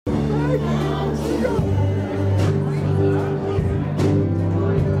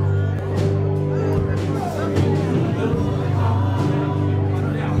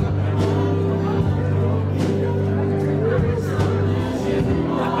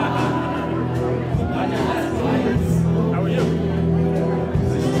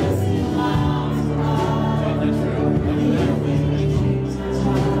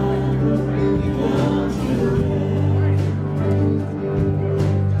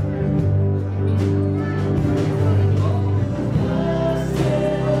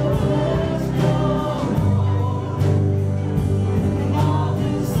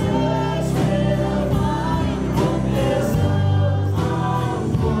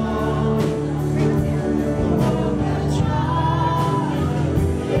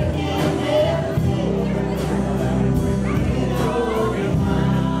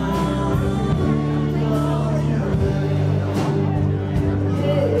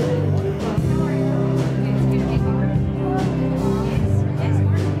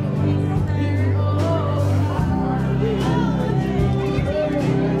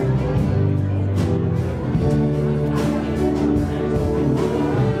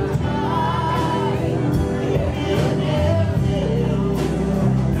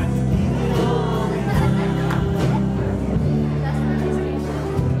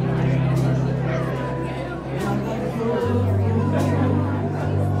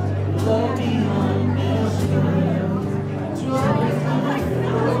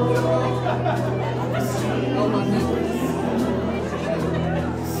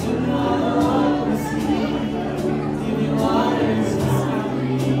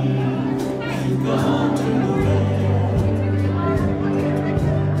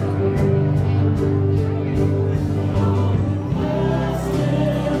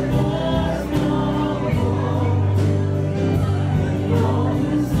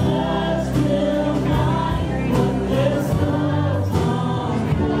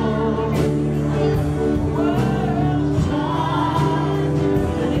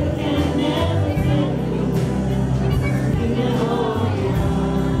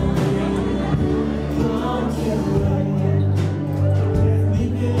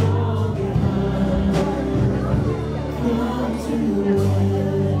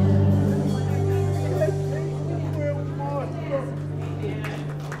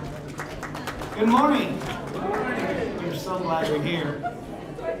Good morning. We're so glad you're here.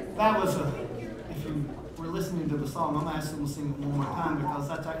 That was if you were listening to the song, I'm asking them to sing it one more time because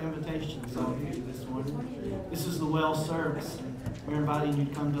that's our invitation song to you this morning. This is the well service. We're inviting you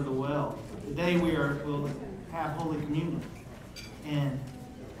to come to the well. Today we'll have Holy Communion. And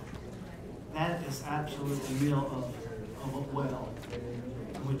that is absolutely a meal of a well,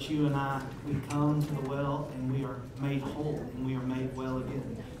 in which you and I, we come to the well and we are made whole and we are made well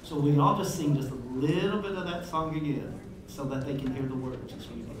again. So we all just sing just a little bit of that song again so that they can hear the words as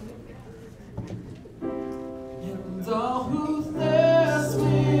we do. And all who thirst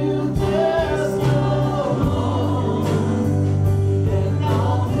will thirst no more, and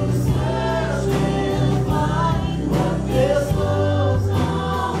all who search will find what this world's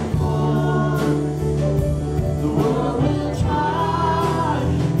not for. The world will try,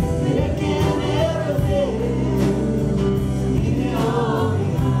 making everything, leave it all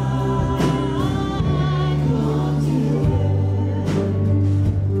behind, come to it.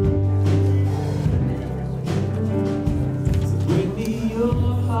 So bring me your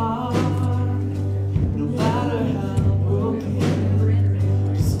heart, no matter how broken.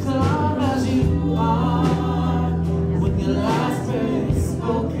 Just come as you are, with your last breath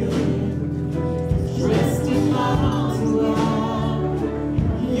spoken. Dressed in my arms around,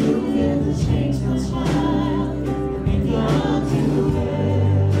 you feel the change that's shine, and you come to it.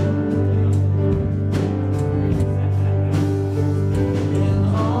 And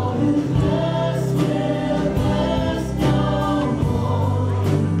all who thirst will thirst no more,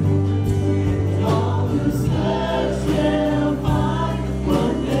 and all who search will find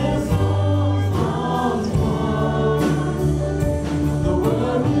what their souls long for. The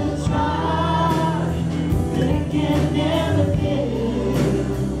world will try, they can never fail,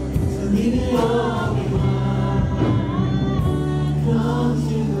 so leave it all behind, come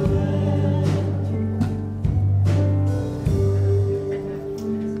to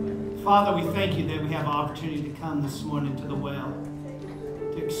it. Father, we thank you that we have an opportunity to come this morning to the well,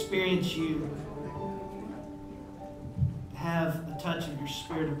 to experience you, to have a touch of your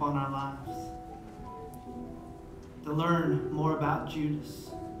Spirit upon our lives, to learn more about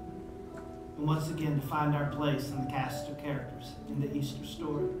Judas, and once again to find our place in the cast of characters in the Easter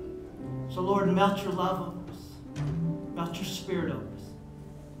story. So Lord, melt your love over us, melt your Spirit over us,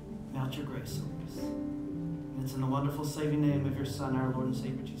 melt your grace over us. And it's in the wonderful saving name of your Son, our Lord and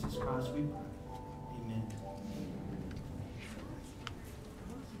Savior Jesus Christ, we pray. Amen.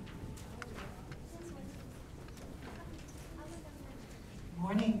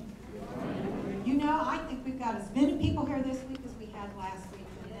 Morning. You know, I think we've got as many people here this week as we had last week,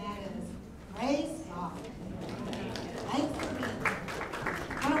 and that is praise God. Thanks for being here.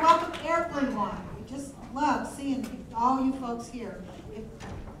 I want to welcome everyone. We just love seeing all you folks here. If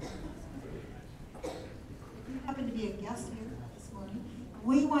you happen to be a guest here this morning,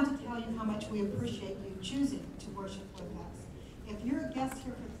 we want to tell you how much we appreciate you choosing to worship with us. If you're a guest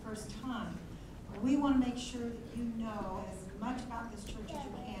here for the first time, we want to make sure that you know as much about this church as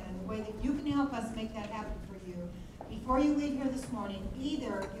you can, and the way that you can help us make that happen for you. Before you leave here this morning,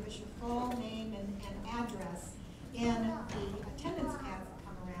 either give us your full name and address in the attendance pads that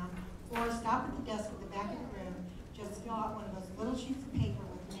come around, or stop at the desk at the back of the room, just fill out one of those little sheets of paper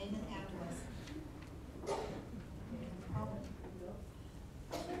with name and address.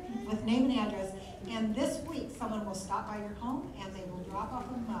 With name and address. And this week, someone will stop by your home and they will drop off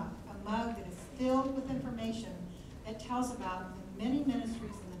a mug that is filled with information that tells about the many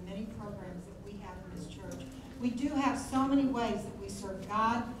ministries and the many programs that we have in this church. We do have so many ways that we serve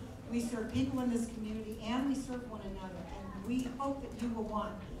God, we serve people in this community, and we serve one another. And we hope that you will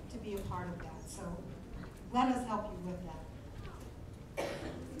want to be a part of that. So let us help you with that.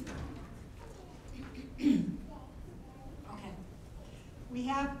 Okay. We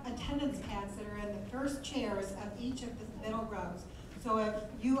have attendance pads that are in the first chairs of each of the middle rows. So if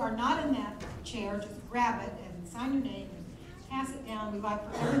you are not in that chair, just grab it and sign your name and pass it down. We'd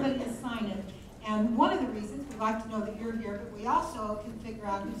like for everybody to sign it. And one of the reasons, we'd like to know that you're here, but we also can figure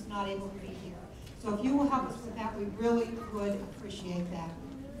out who's not able to be here. So if you will help us with that, we really would appreciate that.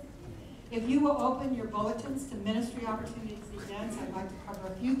 If you will open your bulletins to ministry opportunities events, I'd like to cover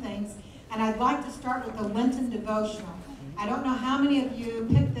a few things. And I'd like to start with the Lenten devotional. I don't know how many of you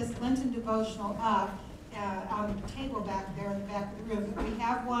picked this Lenten devotional up on the table back there in the back of the room, but we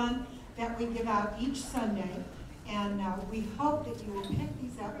have one that we give out each Sunday, and we hope that you will pick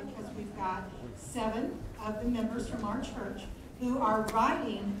these up because we've got 7 of the members from our church who are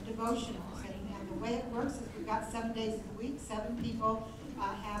writing devotionals, and the way it works is we've got 7 days of the week, 7 people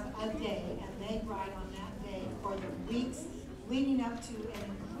have a day, and they write on that day for the week's leading up to and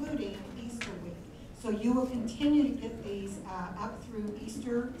including Easter week. So you will continue to get these up through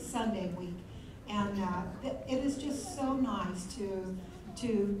Easter Sunday week. And it is just so nice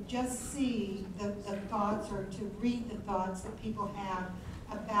to just see the thoughts, or to read the thoughts that people have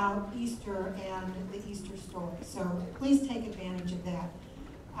about Easter and the Easter story. So please take advantage of that.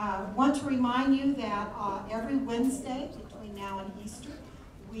 Want to remind you that every Wednesday between now and Easter,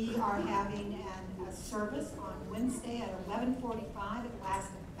 we are having a service on Wednesday at 11:45. It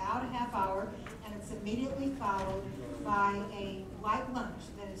lasts about a half hour, and it's immediately followed by a light lunch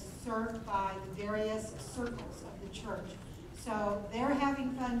that is served by the various circles of the church. So they're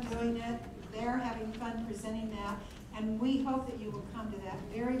having fun doing it. They're having fun presenting that. And we hope that you will come to that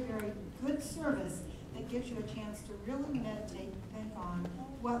very, very good service that gives you a chance to really meditate and think on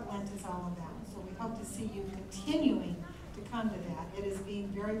what Lent is all about. So we hope to see you continuing to come to that. It is being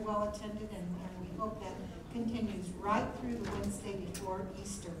very well attended, and we hope that continues right through the Wednesday before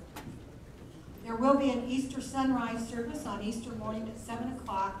Easter. There will be an Easter sunrise service on Easter morning at 7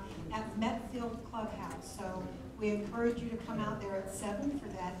 o'clock at Methodist Clubhouse. So we encourage you to come out there at 7 for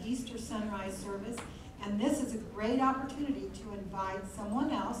that Easter sunrise service. And this is a great opportunity to invite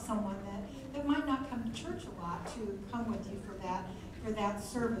someone else, someone that might not come to church a lot, to come with you for that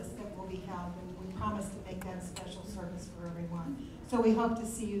service that will be held. And we promise to make that a special service for everyone. So we hope to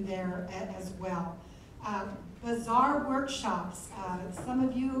see you there as well. Bazaar workshops. Some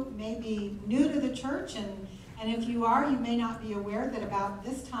of you may be new to the church, and if you are, you may not be aware that about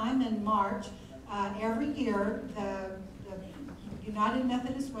this time in March, every year, the United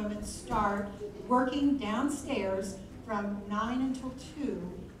Methodist Women start working downstairs from 9 until 2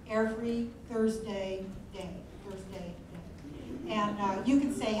 every Thursday day. And you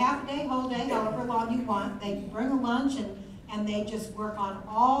can stay half a day, whole day, however long you want. They bring a lunch, and they just work on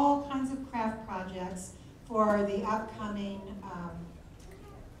all kinds of craft projects for the upcoming,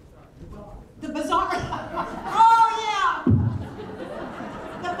 the bazaar. Oh, yeah!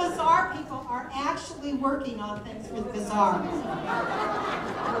 The bazaar people are actually working on things for the bazaar.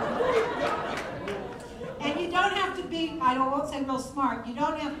 And you don't have to be, I won't say real smart, you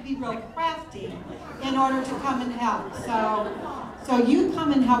don't have to be real crafty in order to come and help. So you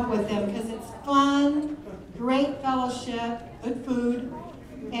come and help with them, because it's fun, great fellowship, good food,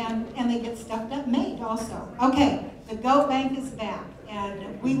 and they get stuff made also. Okay, the goat bank is back.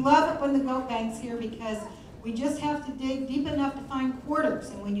 And we love it when the goat bank's here, because we just have to dig deep enough to find quarters.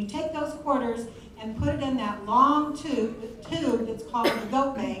 And when you take those quarters and put it in that long tube that's called the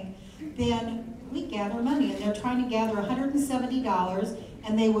goat bank, then we gather money. And they're trying to gather $170,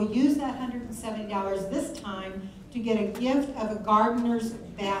 and they will use that $170 this time to get a gift of a gardener's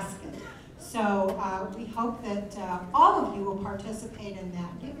basket. So we hope that all of you will participate in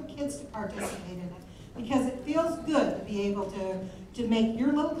that. Get your kids to participate in it, because it feels good to be able to make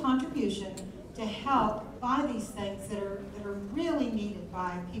your little contribution to help buy these things that are really needed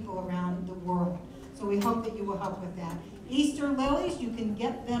by people around the world. So we hope that you will help with that. Easter lilies, you can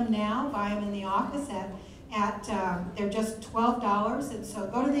get them now, buy them in the office they're just $12. And so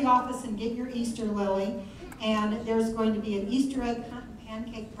go to the office and get your Easter lily. And there's going to be an Easter egg hunt and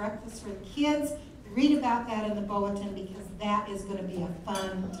pancake breakfast for the kids. Read about that in the bulletin, because that is going to be a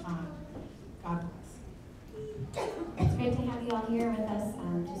fun time. God bless. It's great to have you all here with us,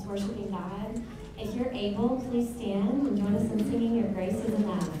 just worshiping God. If you're able, please stand and join us in singing Your Grace is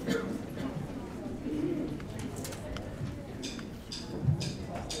Enough.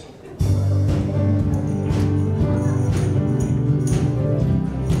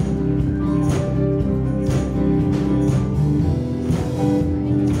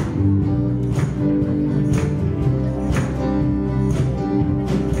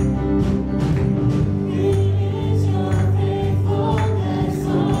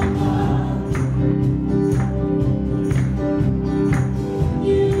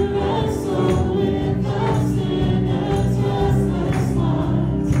 You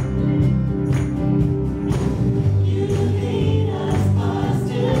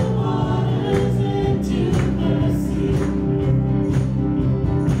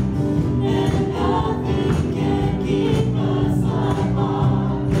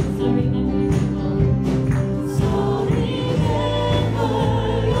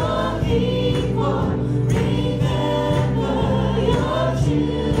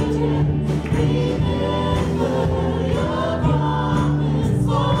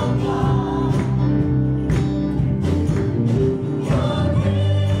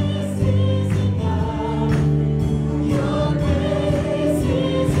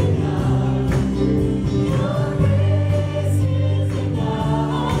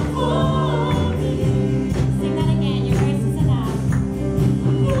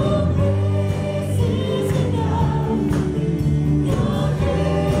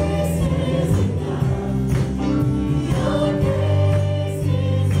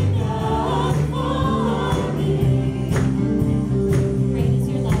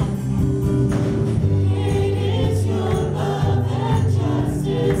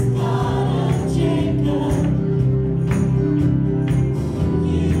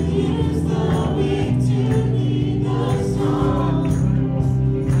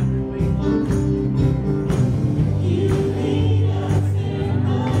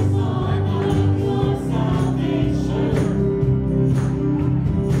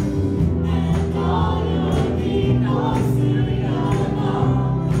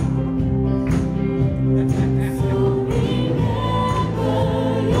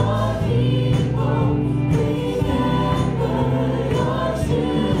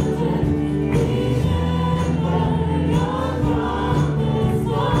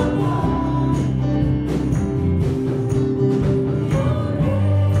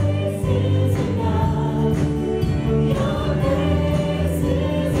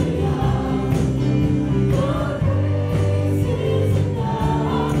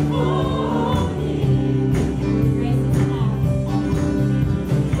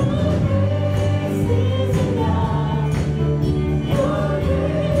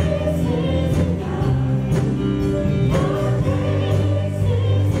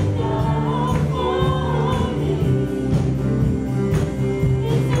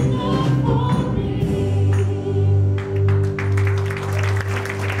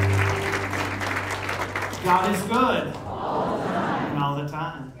the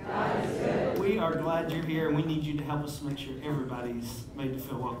time. We are glad you're here, and we need you to help us make sure everybody's made to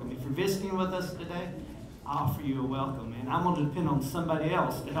feel welcome. If you're visiting with us today, I offer you a welcome, and I'm going to depend on somebody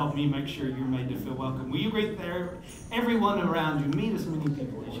else to help me make sure you're made to feel welcome. Will you greet everyone around you? Meet as many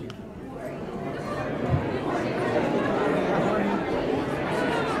people as you can.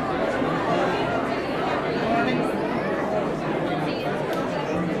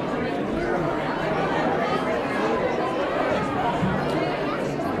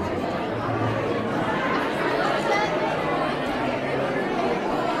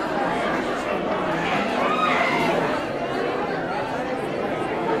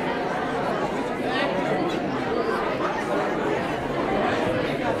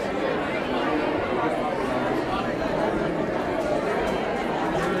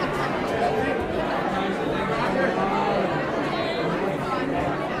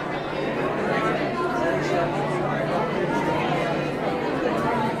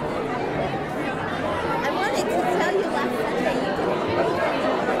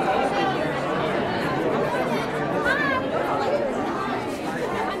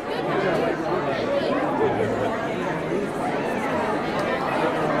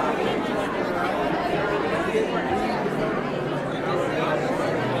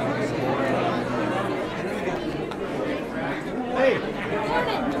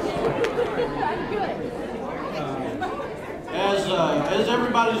 As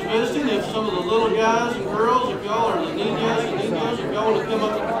everybody's visiting, if some of the little guys and girls, if y'all are the niñas, if y'all want to come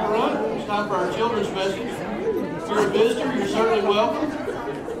up to the front, it's time for our children's message. If you're a visitor, you're certainly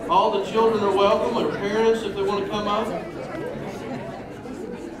welcome. All the children are welcome, or parents if they want to come up.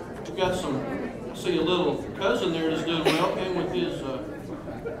 We've got some, I see a little cousin there that's doing well, came with his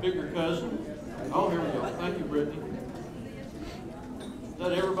bigger cousin. Oh, here we go. Thank you, Brittany. Is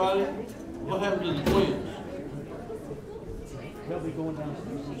that everybody? What happened to the twins? They'll be going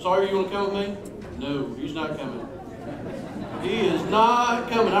downstairs. Sorry, you want to come with me? No, he's not coming. He is not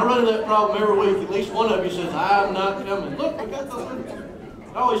coming. I run into that problem every week. At least one of you says, I'm not coming. Look, we got the...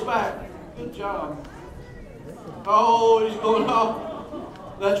 Oh, he's back. Good job. Oh, he's going off.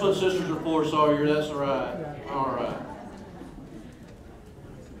 That's what sisters are for, Sawyer. That's right. All right.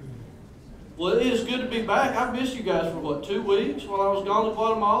 Well, it is good to be back. I missed you guys for, what, 2 weeks while I was gone to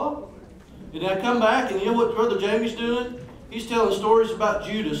Guatemala? And I come back, and you know what Brother Jaimie's doing? He's telling stories about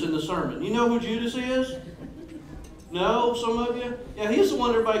Judas in the sermon. You know who Judas is? No, some of you? Yeah, he's the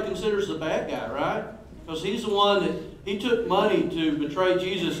one everybody considers the bad guy, right? Because he's the one that, he took money to betray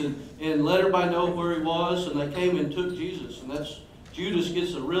Jesus and let everybody know where he was, and they came and took Jesus. And that's, Judas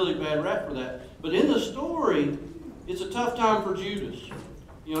gets a really bad rap for that. But in the story, it's a tough time for Judas.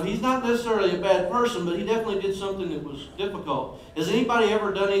 You know, he's not necessarily a bad person, but he definitely did something that was difficult. Has anybody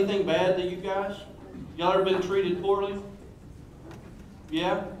ever done anything bad to you guys? Y'all ever been treated poorly?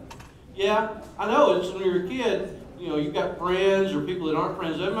 Yeah? Yeah? I know, it's when you're a kid, you know, you've got friends or people that aren't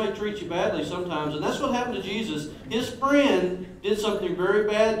friends. They may treat you badly sometimes, and that's what happened to Jesus. His friend did something very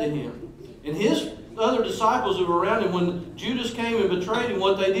bad to him. And his other disciples who were around him, when Judas came and betrayed him,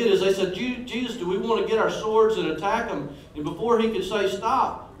 what they did is they said, Jesus, do we want to get our swords and attack him? And before he could say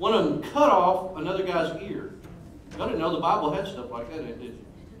stop, one of them cut off another guy's ear. I didn't know the Bible had stuff like that, did you?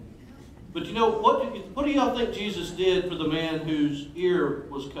 But you know, what do y'all think Jesus did for the man whose ear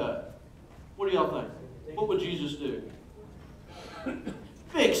was cut? What do y'all think? What would Jesus do?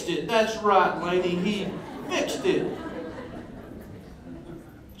 Fixed it. That's right, Laney. He fixed it.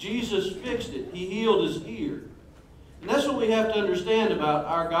 Jesus fixed it. He healed his ear. And that's what we have to understand about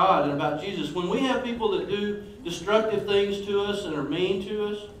our God and about Jesus. When we have people that do destructive things to us and are mean to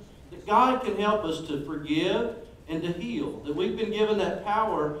us, that God can help us to forgive and to heal. That we've been given that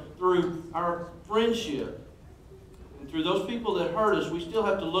power through our friendship. And through those people that hurt us, we still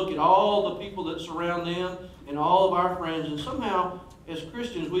have to look at all the people that surround them and all of our friends. And somehow, as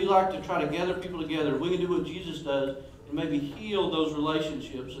Christians, we like to try to gather people together. We can do what Jesus does and maybe heal those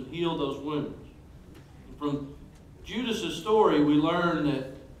relationships and heal those wounds. And from Judas' story, we learn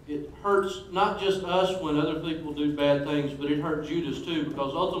that it hurts not just us when other people do bad things, but it hurt Judas too,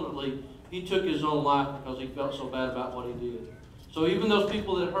 because ultimately he took his own life because he felt so bad about what he did. So even those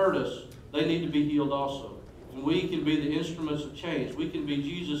people that hurt us, they need to be healed also. And we can be the instruments of change. We can be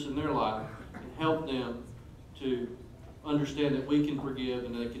Jesus in their life and help them to understand that we can forgive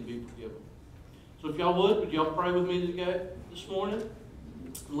and they can be forgiven. So if y'all would y'all pray with me this morning?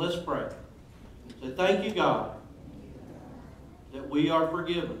 And let's pray. Say, thank you, God, that we are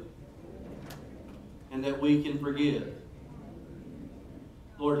forgiven and that we can forgive.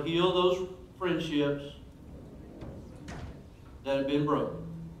 Lord, heal those friendships that have been broken.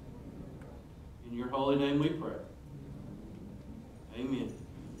 In your holy name we pray. Amen.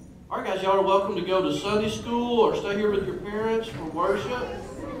 All right, guys, y'all are welcome to go to Sunday school or stay here with your parents for worship.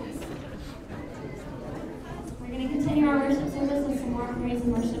 We're going to continue our worship service with some more praise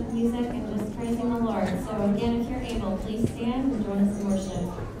and worship music and just praising the Lord. So again, if you're able, please stand and join us in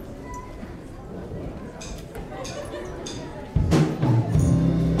worship.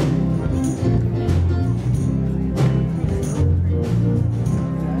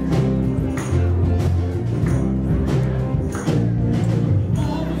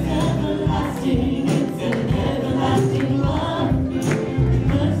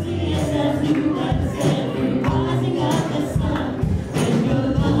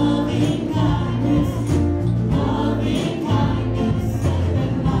 Loving kindness,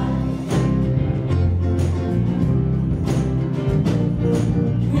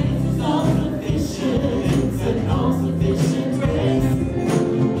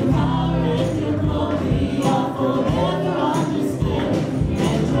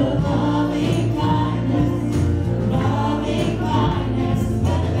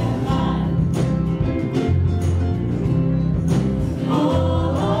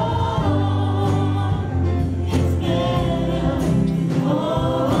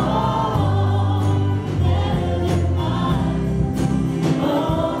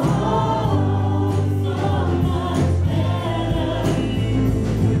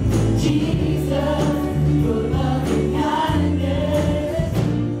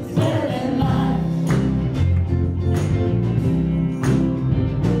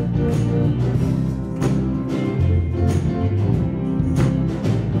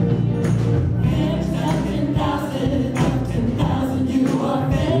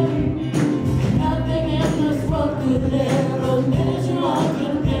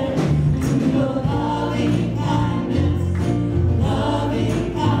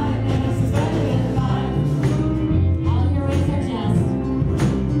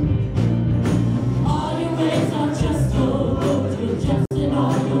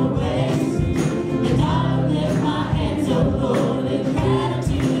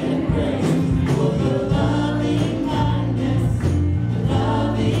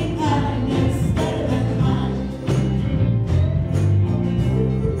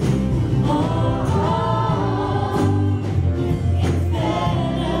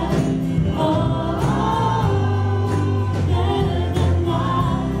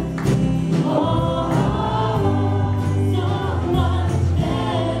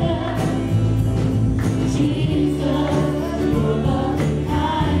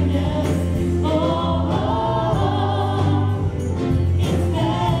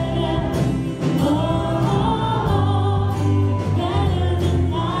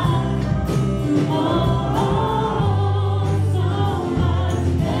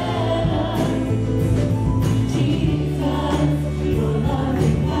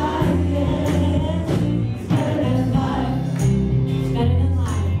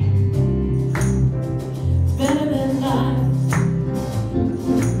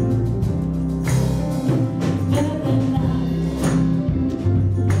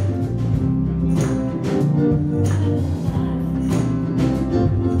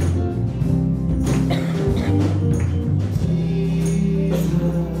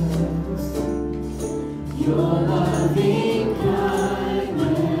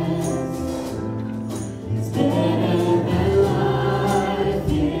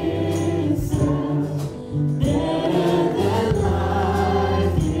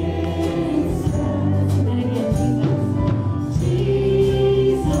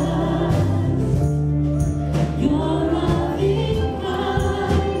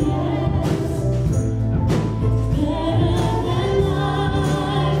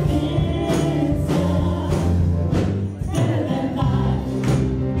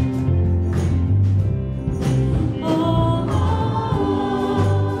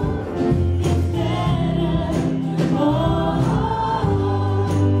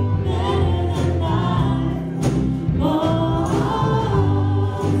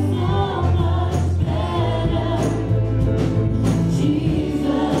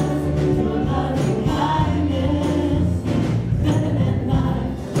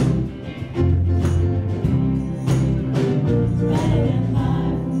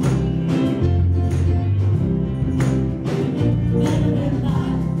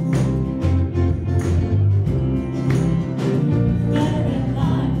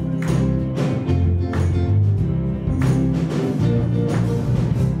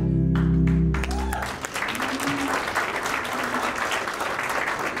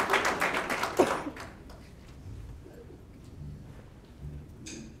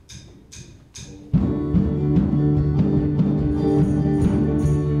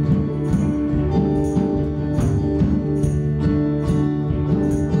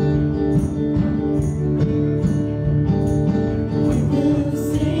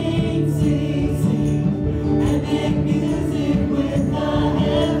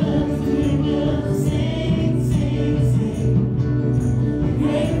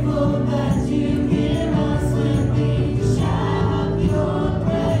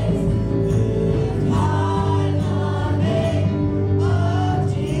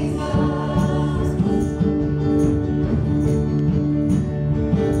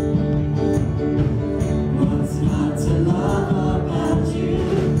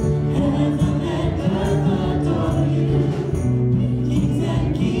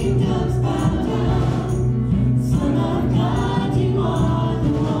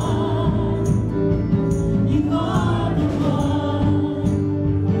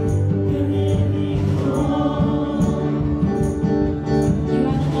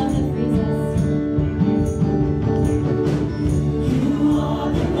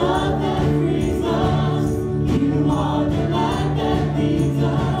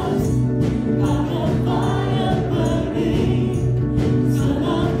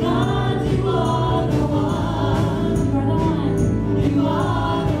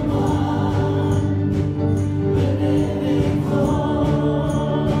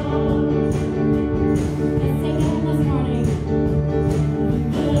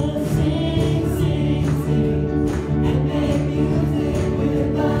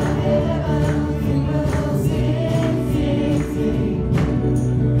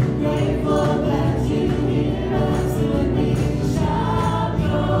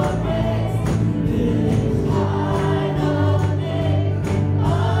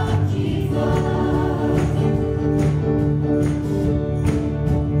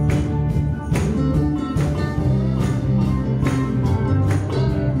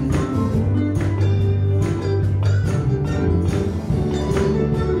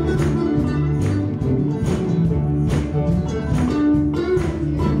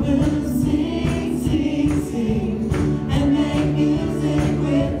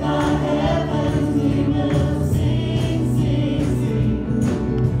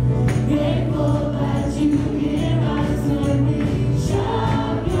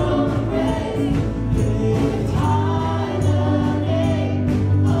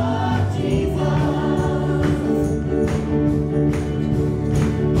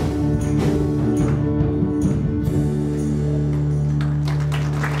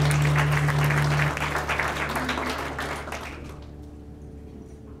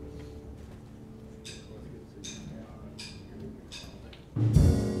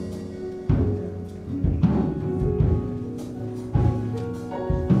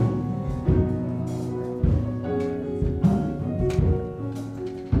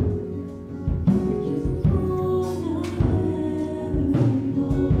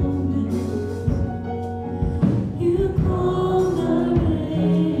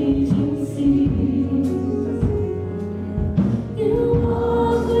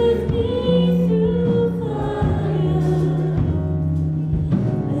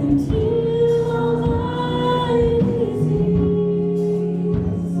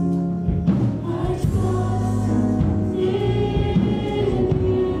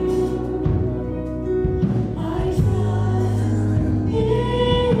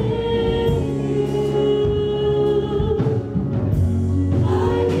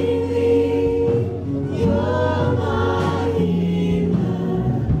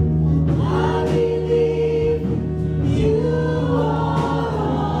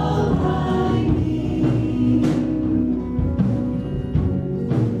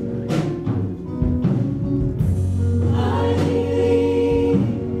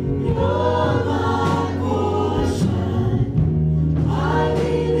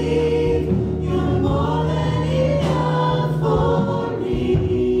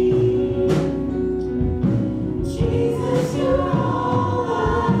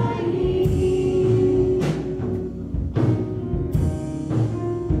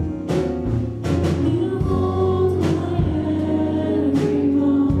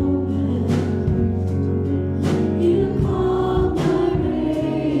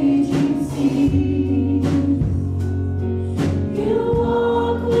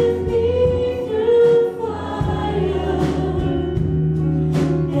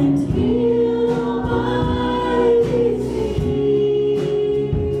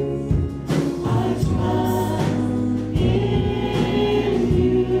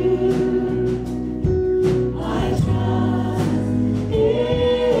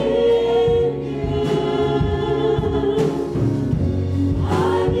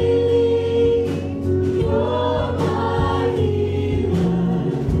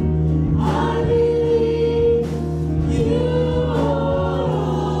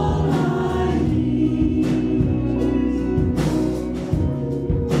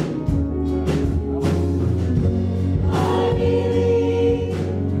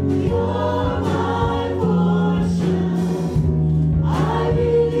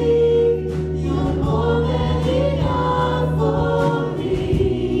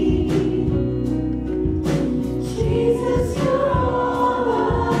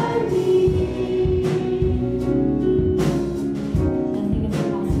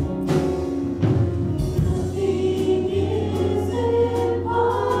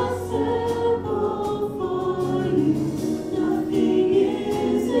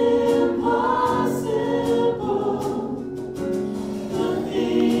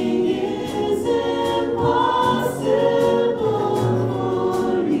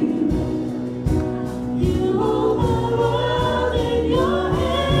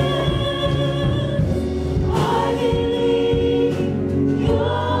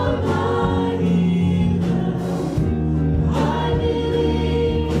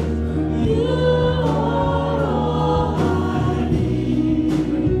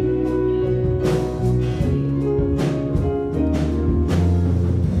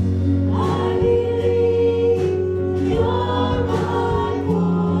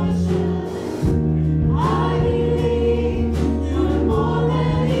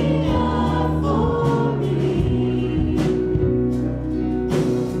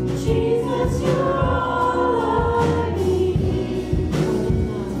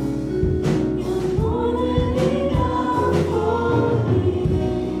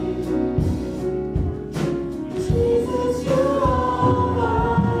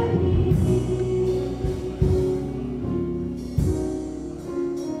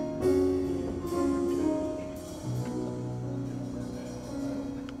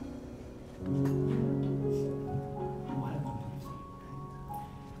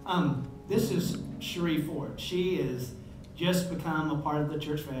 This is Cherie Ford. She is just become a part of the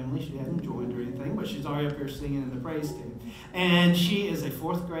church family. She hasn't joined or anything, but she's already up here singing in the praise team. And she is a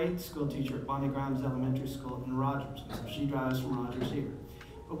 4th grade school teacher at Bonnie Grimes Elementary School in Rogers. So she drives from Rogers here.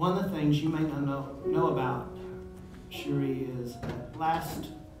 But one of the things you may not know about Cherie is that last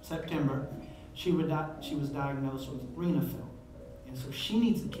September, she was diagnosed with renal failure. And so she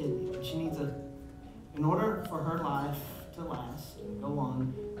needs a kidney. And she needs in order for her life to last and go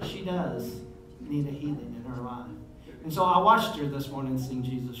on, she does need a healing in her life. And so I watched her this morning sing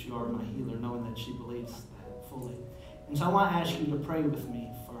Jesus, You Are My Healer, knowing that she believes that fully. And so I want to ask you to pray with me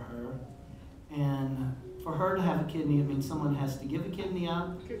for her. And for her to have a kidney, it means someone has to give a kidney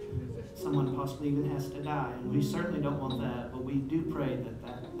up. Someone possibly even has to die. And we certainly don't want that, but we do pray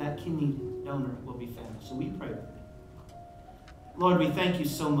that kidney donor will be found. So we pray with me. Lord, we thank you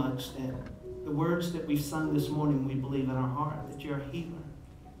so much that the words that we've sung this morning, we believe in our heart that you're a healer.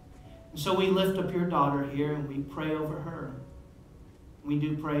 And so we lift up your daughter here and we pray over her. We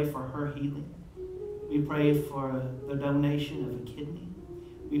do pray for her healing. We pray for the donation of a kidney.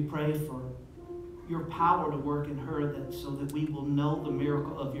 We pray for your power to work in her so that we will know the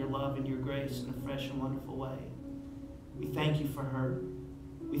miracle of your love and your grace in a fresh and wonderful way. We thank you for her.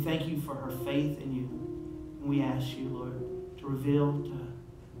 We thank you for her faith in you. And we ask you, Lord, to reveal to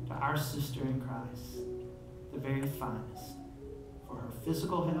our sister in Christ the very finest for her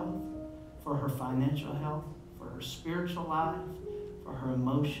physical health, for her financial health, for her spiritual life, for her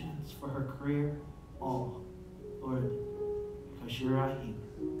emotions, for her career, all, Lord, because you're our healer.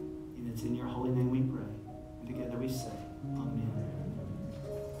 And it's in your holy name we pray. And together we say, Amen.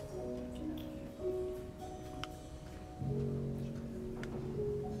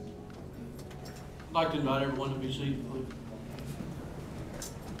 I'd like to invite everyone to be seated, please.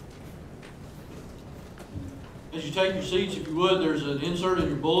 As you take your seats, if you would, there's an insert in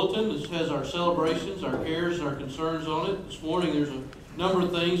your bulletin that has our celebrations, our cares, and our concerns on it. This morning, there's a number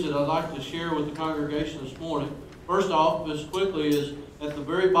of things that I'd like to share with the congregation this morning. First off, just quickly, is at the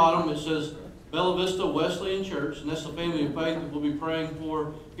very bottom, it says Bella Vista Wesleyan Church, and that's the family of faith that we'll be praying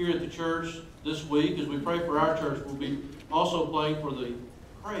for here at the church this week. As we pray for our church, we'll be also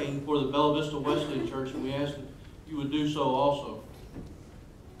praying for the Bella Vista Wesleyan Church, and we ask that you would do so also.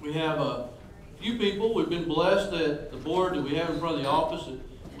 We have a few people. We've been blessed that the board that we have in front of the office, that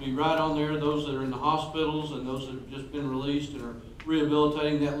we write on there those that are in the hospitals and those that have just been released and are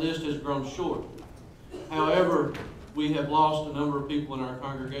rehabilitating. That list has grown short. However, we have lost a number of people in our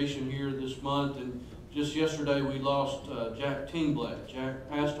congregation here this month, and just yesterday we lost Jack Tingblad. Jack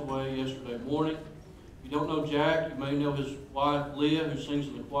passed away yesterday morning. If you don't know Jack, you may know his wife Leah, who sings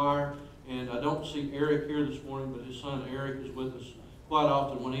in the choir, and I don't see Eric here this morning, but his son Eric is with us quite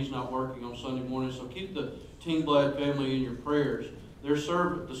often when he's not working on Sunday morning. So keep the Tingblad family in your prayers. The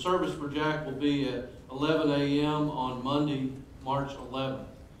service for Jack will be at 11 a.m. on Monday, March 11th.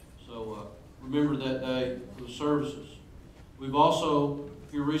 So remember that day for the services. We've also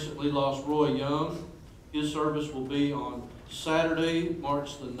here recently lost Roy Young. His service will be on Saturday,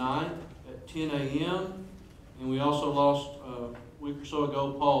 March the 9th at 10 a.m. And we also lost a week or so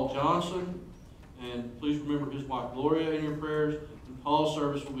ago Paul Johnson. And please remember his wife Gloria in your prayers. And Paul's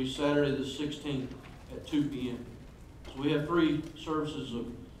service will be Saturday the 16th at 2 p.m. So we have 3 services of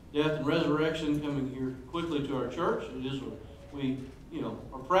death and resurrection coming here quickly to our church. It is we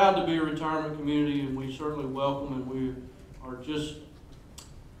are proud to be a retirement community, and we certainly welcome, and we are just,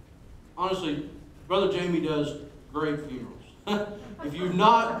 honestly, Brother Jaimie does great funerals. If you've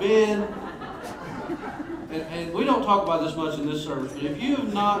not been, and we don't talk about this much in this service, but if you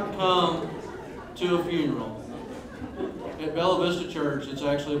have not come to a funeral at Bella Vista Church, it's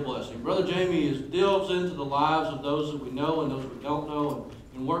actually a blessing. Brother Jaimie delves into the lives of those that we know and those we don't know,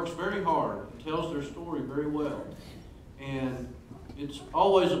 and works very hard and tells their story very well. And it's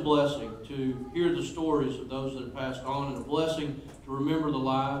always a blessing to hear the stories of those that have passed on, and a blessing to remember the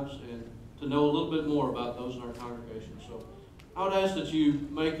lives and to know a little bit more about those in our congregation. So I would ask that you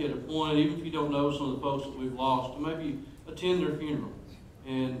make it a point, even if you don't know some of the folks that we've lost, to maybe attend their funeral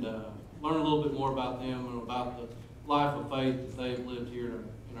and learn a little bit more about them and about the life of faith that they've lived here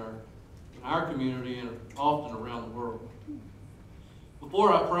in our community and often around the world.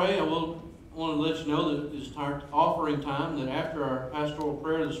 Before I pray, I want to let you know that it's our offering time, that after our pastoral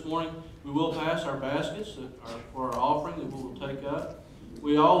prayer this morning, we will pass our baskets for our offering that we will take up.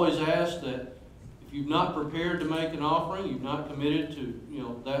 We always ask that if you've not prepared to make an offering, you've not committed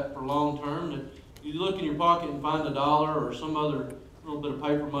to that for long term, that you look in your pocket and find $1 or some other little bit of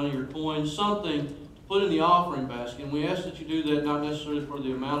paper money or coins, something to put in the offering basket. And we ask that you do that not necessarily for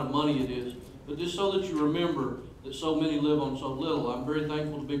the amount of money it is, but just so that you remember that so many live on so little. I'm very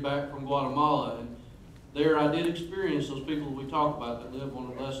thankful to be back from Guatemala, and there I did experience those people we talk about that live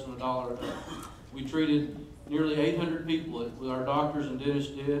on less than $1 a day. We treated nearly 800 people with our doctors and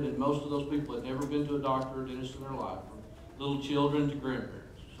dentists did, and most of those people had never been to a doctor or dentist in their life, from little children to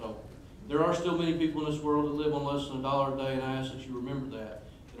grandparents. So there are still many people in this world that live on less than $1 a day, and I ask that you remember that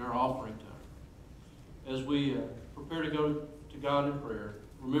in our offering time. As we prepare to go to God in prayer,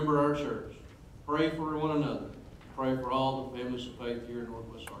 remember our church. Pray for one another. Pray for all the families of faith here in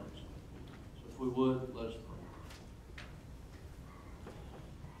Northwest Arkansas. So if we would, let us pray.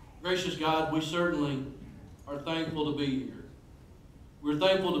 Gracious God, we certainly are thankful to be here. We're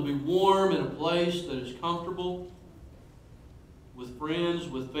thankful to be warm in a place that is comfortable, with friends,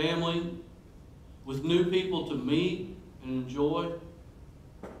 with family, with new people to meet and enjoy.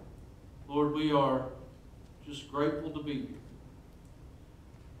 Lord, we are just grateful to be here.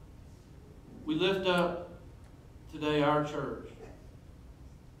 We lift up today our church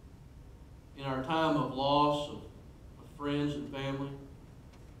in our time of loss of friends and family.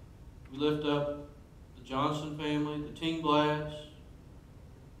 We lift up the Johnson family, the Tinglads,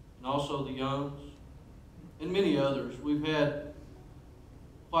 and also the Youngs, and many others. We've had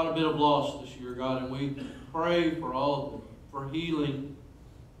quite a bit of loss this year, God, and we pray for all of them, for healing,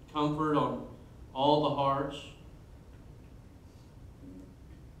 comfort on all the hearts,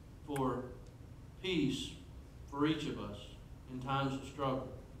 for peace for each of us in times of struggle.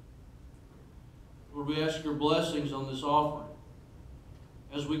 Lord, we ask your blessings on this offering.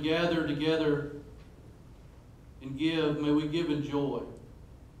 As we gather together and give, may we give in joy.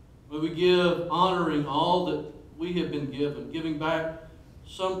 May we give honoring all that we have been given, giving back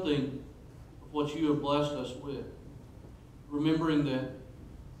something of what you have blessed us with, remembering that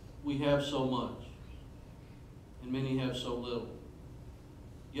we have so much and many have so little.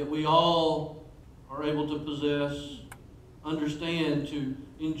 Yet we all are able to possess, understand, to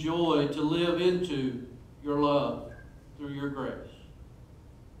enjoy, to live into your love through your grace.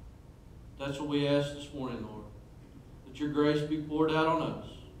 That's what we ask this morning, Lord, that your grace be poured out on us,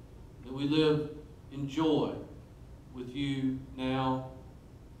 that we live in joy with you now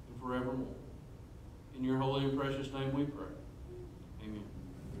and forevermore. In your holy and precious name we pray. Amen.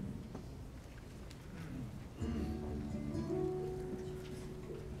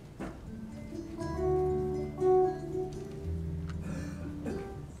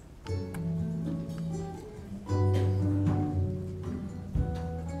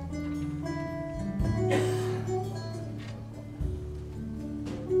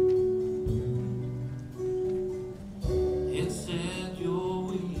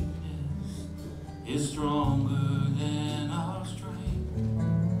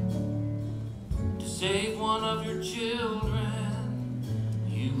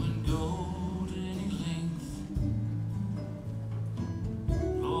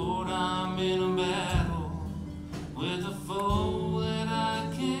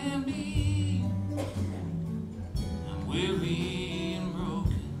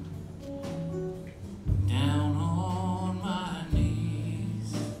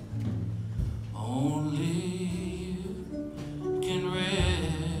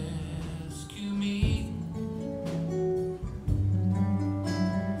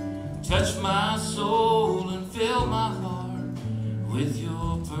 Touch my soul and fill my heart with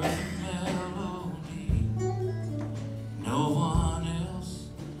your perfect melody. No one else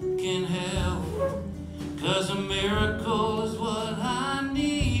can help, 'cause a miracle is what I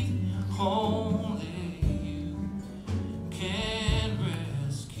need. Only you can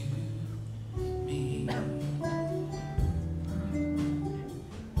rescue me.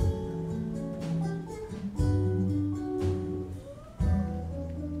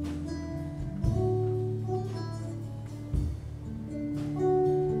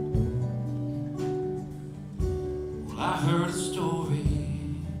 I heard a story,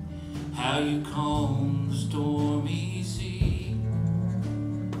 how you calmed the stormy sea.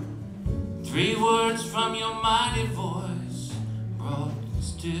 3 words from your mighty voice brought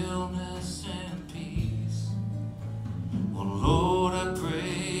stillness and peace. Well, Lord, I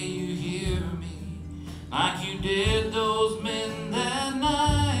pray you hear me like you did those men that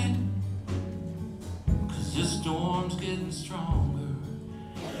night. 'Cause this storm's getting stronger,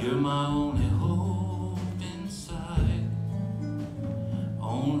 you're my only hope.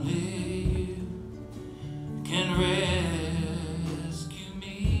 Only you can rescue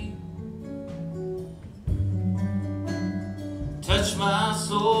me. Touch my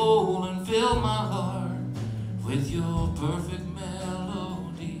soul and fill my heart with your perfect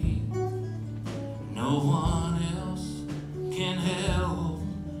melody. No one else can help,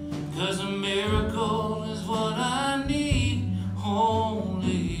 'cause a miracle is what I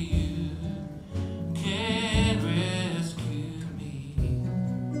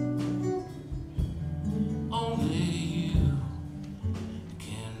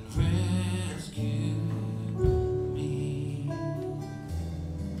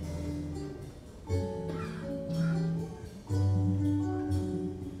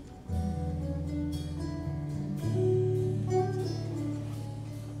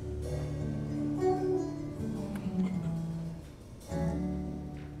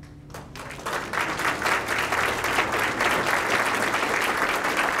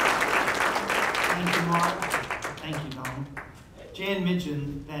Jan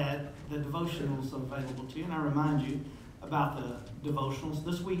mentioned that the devotionals are available to you, and I remind you about the devotionals.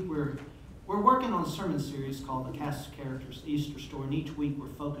 This week we're working on a sermon series called The Cast of Characters, Easter Story, and each week we're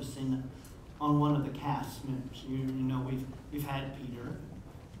focusing on one of the cast members. You know, we've had Peter.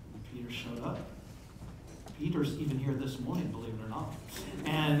 Peter showed up. Peter's even here this morning, believe it or not.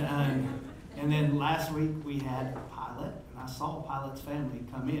 And then last week we had Pilate, and I saw Pilate's family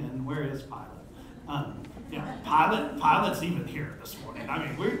come in. Where is Pilate? Pilate's even here this morning.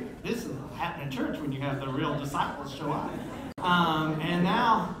 I mean, this is happening in church when you have the real disciples show up. And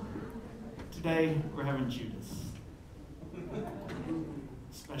now, today, we're having Judas.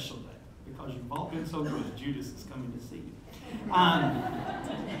 Special day, because you've all been so good. Judas is coming to see you.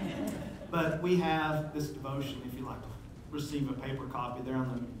 But we have this devotion, if you like to receive a paper copy, they're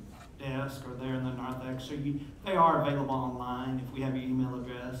on the desk or they're in the narthex. So they are available online. If we have your email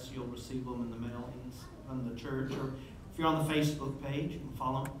address, you'll receive them in the mailings from the church. Or if you're on the Facebook page, you can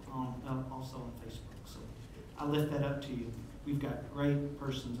follow also on Facebook. So I lift that up to you. We've got great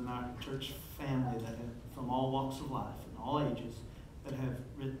persons in our church family that have, from all walks of life and all ages, that have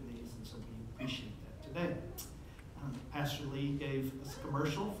written these, and so we appreciate that today. Pastor Lee gave us a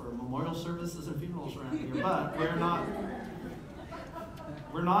commercial for memorial services and funerals around here, but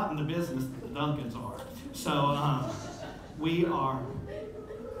we're not in the business that the Duncans are. So we are.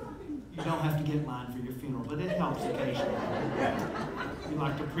 You don't have to get in line for your funeral, but it helps occasionally. We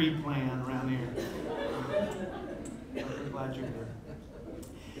like to pre-plan around here. We're glad you're here.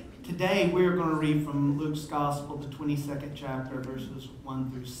 Today we're going to read from Luke's Gospel, the 22nd chapter, verses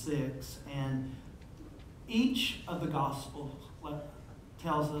 1 through 6, and each of the Gospels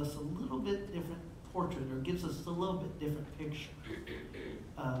tells us a little bit different portrait, or gives us a little bit different picture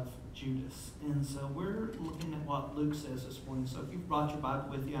of Judas. And so we're looking at what Luke says this morning. So if you've brought your Bible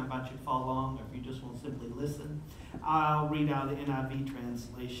with you, I invite you to follow along. Or if you just want to simply listen, I'll read out the NIV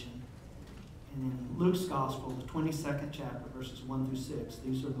translation. And in Luke's Gospel, the 22nd chapter, verses 1 through 6,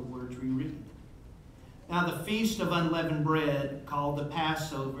 these are the words we read. Now the feast of unleavened bread, called the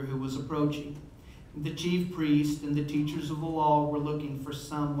Passover, was approaching. The chief priests and the teachers of the law were looking for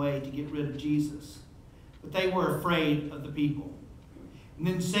some way to get rid of Jesus, but they were afraid of the people. And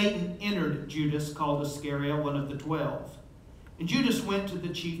then Satan entered Judas, called Iscariot, one of the 12. And Judas went to the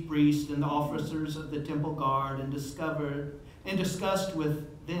chief priests and the officers of the temple guard and discussed with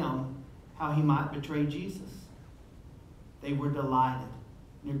them how he might betray Jesus. They were delighted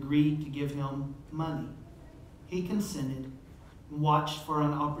and agreed to give him money. He consented and watched for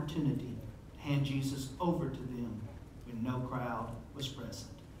an opportunity to hand Jesus over to them when no crowd was present.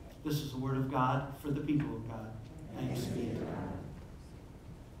 This is the word of God for the people of God. Thanks be to God.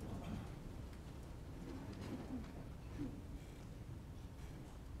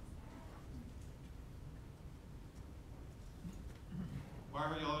 Why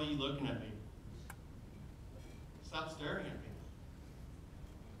are all you looking at me? Stop staring at me.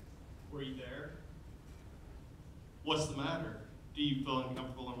 Were you there? What's the matter? Do you feel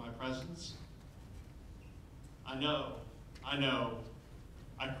uncomfortable in my presence? I know.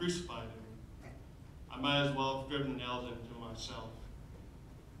 I crucified him. I might as well have driven nails into myself.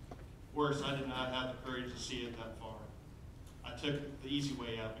 Worse, I did not have the courage to see it that far. I took the easy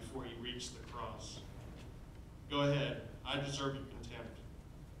way out before he reached the cross. Go ahead. I deserve your contempt.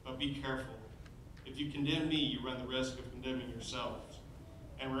 But be careful. If you condemn me, you run the risk of condemning yourselves.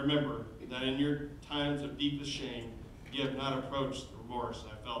 And remember that in your times of deepest shame, you have not approached the remorse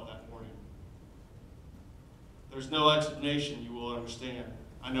I felt that morning. There's no explanation you will understand.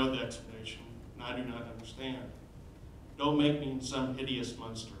 I know the explanation, and I do not understand. Don't make me some hideous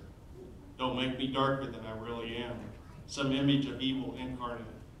monster. Don't make me darker than I really am, some image of evil incarnate.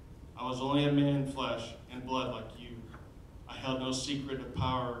 I was only a man in flesh and blood like you. I held no secret of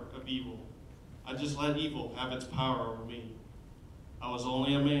power of evil. I just let evil have its power over me. I was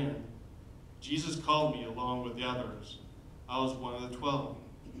only a man. Jesus called me along with the others. I was one of the 12,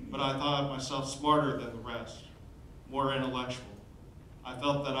 but I thought myself smarter than the rest, more intellectual. I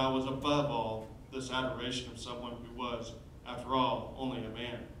felt that I was above all this adoration of someone who was, after all, only a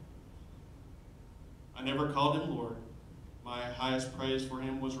man. I never called him Lord. My highest praise for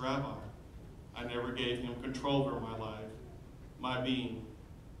him was Rabbi. I never gave him control over my life, my being.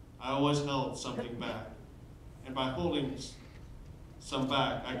 I always held something back. And by holding some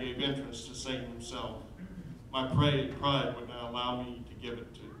back, I gave entrance to Satan himself. My pride would not allow me to give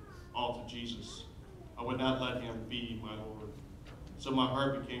it all to Jesus. I would not let him be my Lord. So my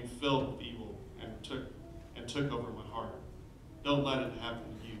heart became filled with evil and took over my heart. Don't let it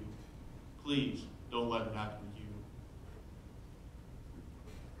happen to you. Please, don't let it happen to you.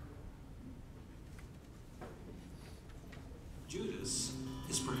 Judas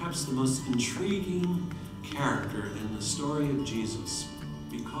is perhaps the most intriguing character in the story of Jesus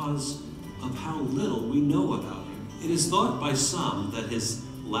because of how little we know about him. It is thought by some that his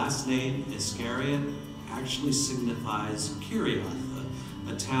last name, Iscariot, actually signifies Kiriath,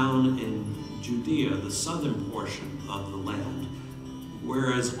 a town in Judea, the southern portion of the land,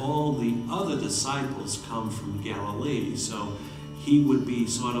 whereas all the other disciples come from Galilee, so he would be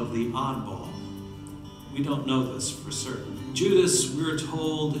sort of the oddball. We don't know this for certain. Judas, we're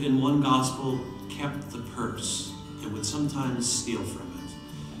told in one gospel, kept the purse and would sometimes steal from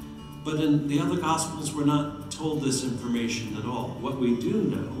it. But in the other gospels, we're not told this information at all. What we do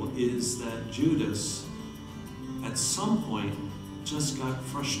know is that Judas, at some point, just got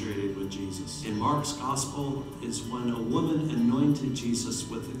frustrated with Jesus. In Mark's gospel is when a woman anointed Jesus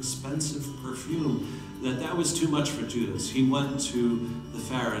with expensive perfume, that was too much for Judas. He went to the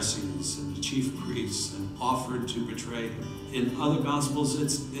Pharisees and the chief priests and offered to betray him. In other gospels,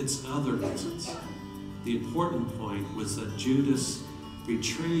 it's other reasons. The important point was that Judas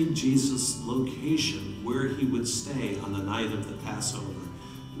betrayed Jesus' location where he would stay on the night of the Passover,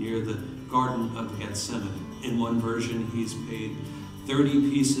 near the Garden of Gethsemane. In one version, he's paid 30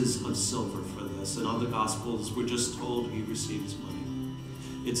 pieces of silver for this. In other Gospels, we're just told he receives money.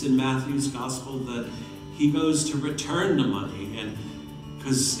 It's in Matthew's Gospel that he goes to return the money, and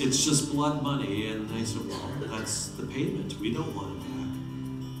because it's just blood money, and they said, well, that's the payment. We don't want it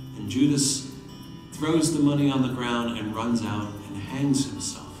back. And Judas throws the money on the ground and runs out and hangs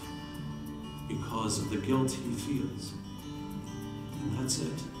himself because of the guilt he feels. And that's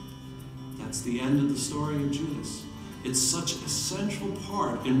it. That's the end of the story of Judas. It's such a central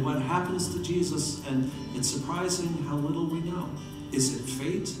part in what happens to Jesus, and it's surprising how little we know. Is it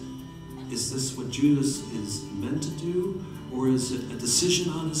fate? Is this what Judas is meant to do? Or is it a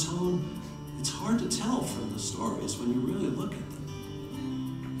decision on his own? It's hard to tell from the stories when you really look at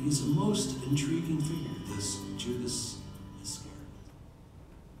them. He's a most intriguing figure, this Judas Iscariot.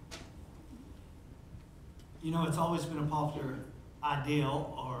 You know, it's always been a popular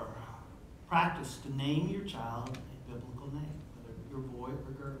ideal or practice to name your child a biblical name, whether you're a boy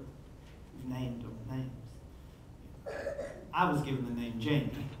or girl. You've named them names. I was given the name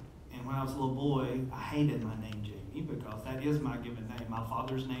Jaimie, and when I was a little boy, I hated my name Jaimie because that is my given name. My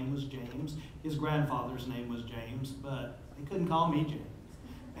father's name was James. His grandfather's name was James, but they couldn't call me James.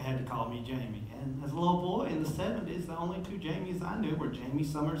 They had to call me Jaimie. And as a little boy in the 70s, the only two Jaimies I knew were Jamie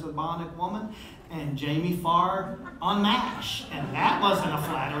Summers, a Bionic Woman, and Jamie Farr on MASH. And that wasn't a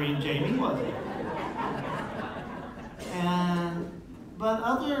flattering Jaimie, was it? But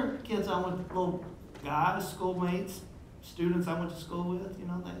other kids I went, little guys, schoolmates, students I went to school with, you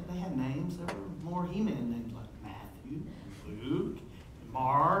know, they had names. There were more He-Man names like Matthew, and Luke, and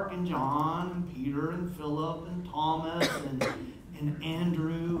Mark, and John, and Peter, and Philip, and Thomas, and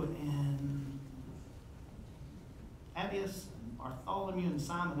Andrew, and Thaddeus, and Bartholomew, and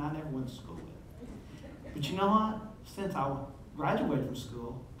Simon I never went to school with. But you know what? Since I graduated from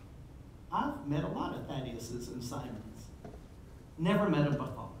school, I've met a lot of Thaddeus's and Simons. Never met a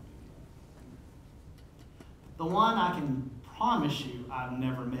Bartholomew. The one I can promise you I've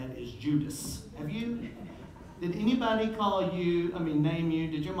never met is Judas. Have you? Did anybody call you, name you?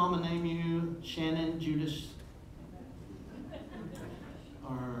 Did your mama name you Shannon, Judas?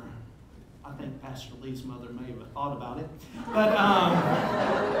 Or I think Pastor Lee's mother may have thought about it.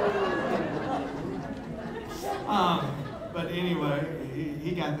 But anyway,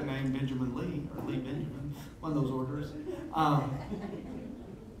 he got the name Benjamin Lee, or Lee Benjamin, one of those orders.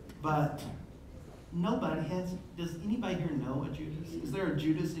 But nobody has, does anybody here know a Judas? Is there a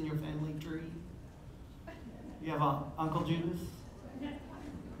Judas in your family tree? You have an Uncle Judas?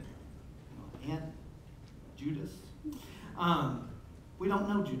 Aunt Judas? We don't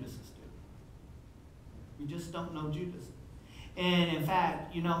know Judas's, do we? We just don't know Judas. And in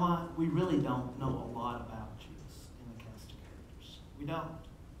fact, you know what? We really don't know a lot about Judas in the cast of characters. We don't.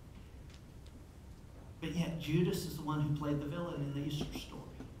 But yet, Judas is the one who played the villain in the Easter story.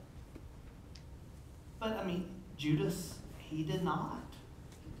 But, Judas, he did not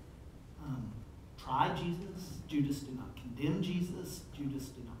try Jesus. Judas did not condemn Jesus. Judas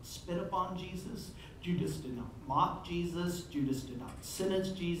did not spit upon Jesus. Judas did not mock Jesus. Judas did not sentence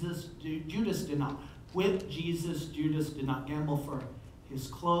Jesus. Judas did not whip Jesus. Judas did not gamble for his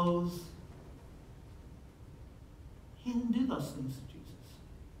clothes. He didn't do those things to Jesus.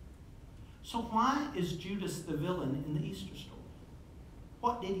 So why is Judas the villain in the Easter story?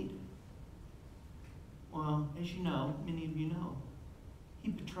 What did he do? Well, as you know, many of you know,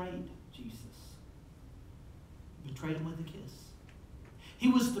 he betrayed Jesus. He betrayed him with a kiss. He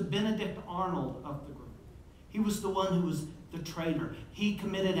was the Benedict Arnold of the group. He was the one who was the traitor. He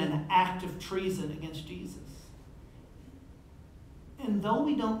committed an act of treason against Jesus. And though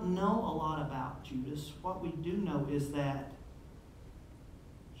we don't know a lot about Judas, what we do know is that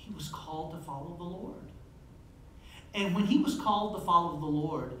he was called to follow the Lord. And when he was called to follow the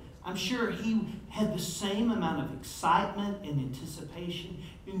Lord, I'm sure he had the same amount of excitement and anticipation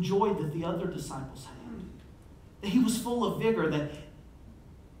and joy that the other disciples had. That he was full of vigor, that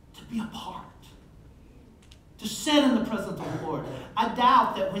to be a part, to sit in the presence of the Lord. I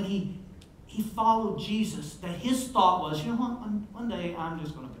doubt that when he followed Jesus, that his thought was, you know what, one day I'm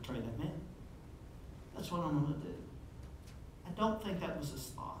just going to betray that man. That's what I'm going to do. I don't think that was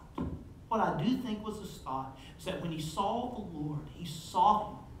his thought. What I do think was his thought is that when he saw the Lord, he saw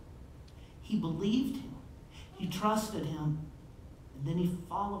him, he believed him, he trusted him, and then he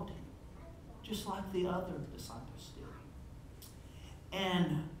followed him, just like the other disciples did.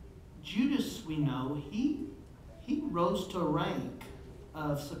 And Judas, we know, he rose to a rank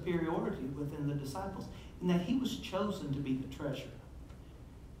of superiority within the disciples, in that he was chosen to be the treasurer.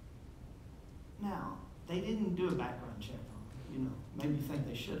 Now, they didn't do a background check on him, maybe you think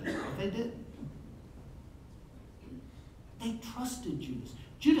they should have, but they didn't. They trusted Judas.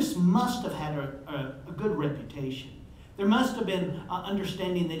 Judas must have had a good reputation. There must have been an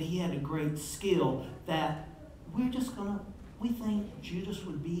understanding that he had a great skill, that we think Judas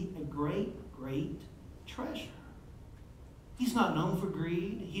would be a great, great treasurer. He's not known for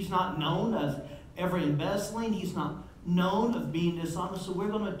greed. He's not known as ever embezzling. He's not known of being dishonest. So we're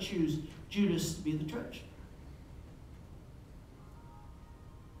going to choose Judas to be the treasurer.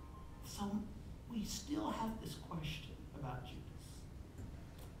 So we still have this question about Judas.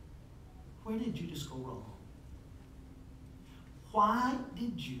 Where did Judas go wrong? Why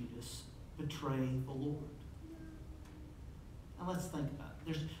did Judas betray the Lord? Now let's think about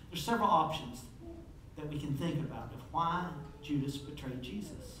it. There's several options that we can think about of why Judas betrayed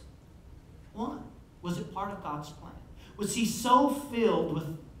Jesus. One, was it part of God's plan? Was he so filled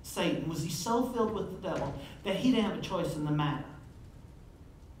with Satan, was he so filled with the devil, that he didn't have a choice in the matter?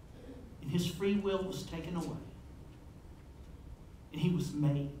 And his free will was taken away. And he was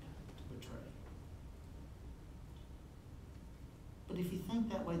made to betray. But if you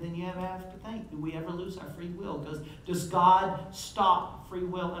think that way, then you have to think, do we ever lose our free will? Does God stop free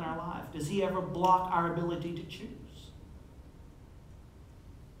will in our life? Does he ever block our ability to choose?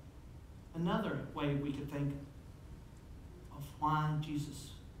 Another way we could think of why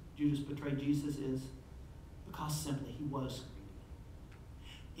Judas betrayed Jesus is because simply he was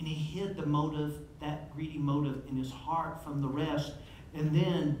greedy. And he hid the motive, that greedy motive, in his heart from the rest. And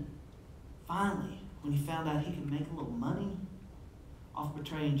then, finally, when he found out he could make a little money off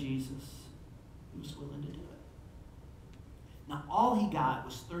betraying Jesus, he was willing to do it. Now, all he got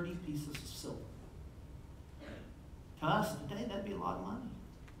was 30 pieces of silver. To us today, that'd be a lot of money.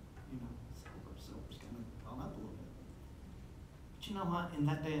 Silver's kind of gone up a little bit. But you know what? In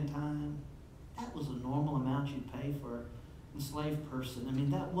that day and time, that was a normal amount you'd pay for an enslaved person. I mean,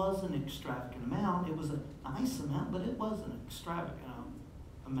 that was an extravagant amount. It was a nice amount, but it was an extravagant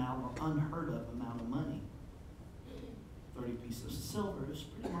amount or unheard of amount of money. 30 pieces of silver is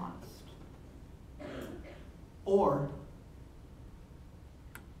pretty modest. Or,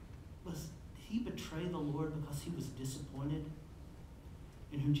 did he betray the Lord because he was disappointed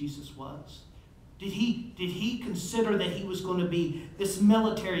in who Jesus was? Did he consider that he was going to be this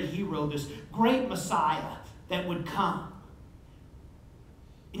military hero, this great Messiah that would come?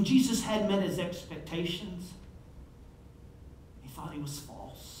 And Jesus had met his expectations. He thought he was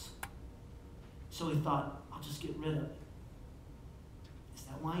false. So he thought, I'll just get rid of it. Is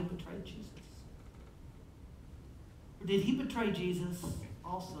that why he betrayed Jesus? Or did he betray Jesus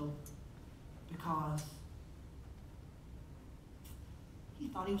also because he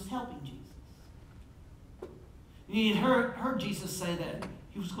thought he was helping Jesus? And he had heard Jesus say that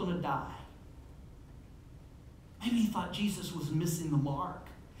he was going to die. Maybe he thought Jesus was missing the mark.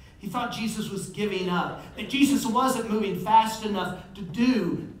 He thought Jesus was giving up. That Jesus wasn't moving fast enough to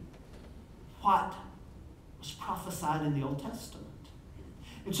do what was prophesied in the Old Testament.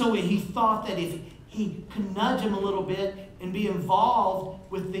 And so he thought that if he could nudge him a little bit and be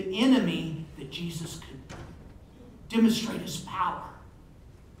involved with the enemy, that Jesus could demonstrate his power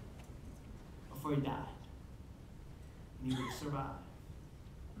before he died. And he would survive.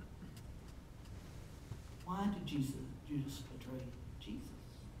 Why did Judas betray Jesus?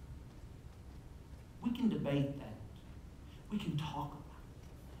 We can debate that. We can talk about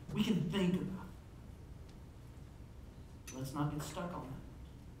it. We can think about it. Let's not get stuck on that.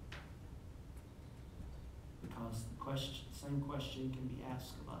 Because the same question can be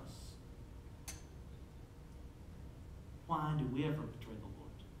asked of us. Why do we ever betray the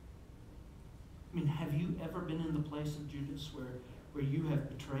Lord? I mean, have you ever been in the place of Judas where you have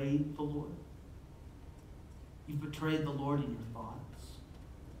betrayed the Lord? You've betrayed the Lord in your thoughts.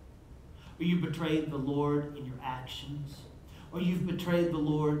 Or you betrayed the Lord in your actions. Or you've betrayed the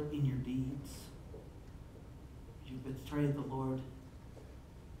Lord in your deeds. You've betrayed the Lord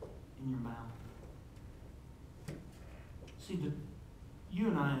in your mouth. See, you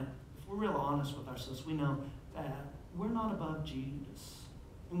and I, if we're real honest with ourselves, we know that we're not above Judas.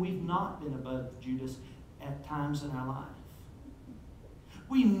 And we've not been above Judas at times in our life.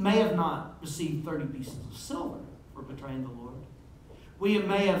 We may have not received 30 pieces of silver for betraying the Lord. We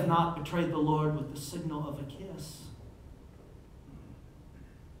may have not betrayed the Lord with the signal of a kiss.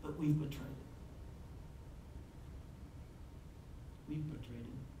 But we've betrayed him. We've betrayed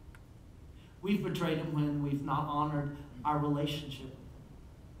him. We've betrayed him when we've not honored our relationship with him.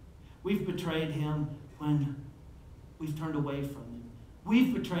 We've betrayed him when we've turned away from him.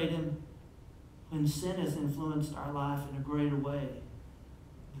 We've betrayed him when sin has influenced our life in a greater way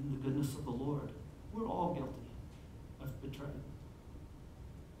than the goodness of the Lord. We're all guilty of betrayal.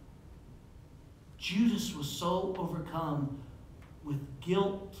 Judas was so overcome with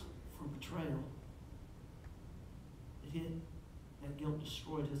guilt for betrayal that guilt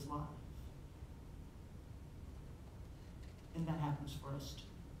destroyed his life. And that happens for us too.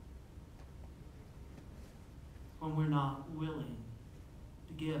 When we're not willing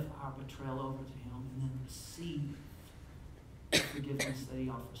to give our betrayal over to him and then receive the forgiveness that he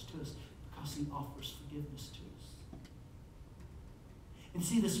offers to us, because he offers forgiveness to us. And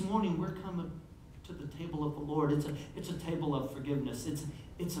see, this morning we're coming to the table of the Lord. It's a table of forgiveness.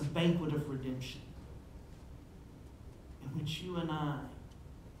 It's a banquet of redemption in which you and I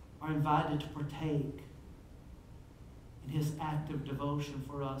are invited to partake in his act of devotion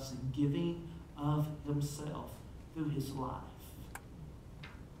for us and giving of himself through his life,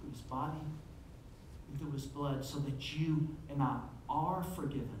 through his body, and through his blood, so that you and I are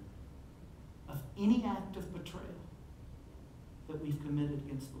forgiven of any act of betrayal that we've committed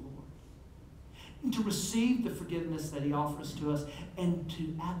against the Lord. And to receive the forgiveness that he offers to us and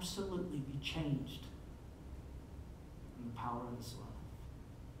to absolutely be changed in the power of his love.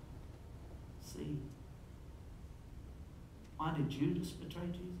 See, why did Judas betray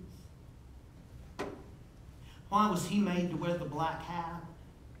Jesus? Why was he made to wear the black hat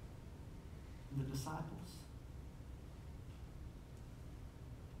and the disciples?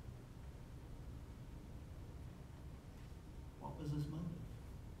 What was his motive?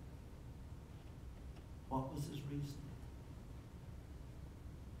 What was his reason?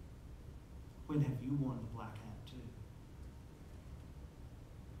 When have you worn the black hat too?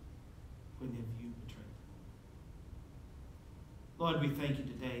 When have you betrayed the Lord? Lord, we thank you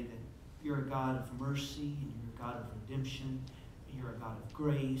today that you're a God of mercy, and you're a God of redemption, and you're a God of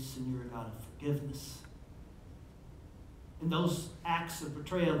grace, and you're a God of forgiveness. And those acts of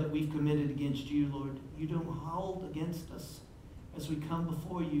betrayal that we've committed against you, Lord, you don't hold against us as we come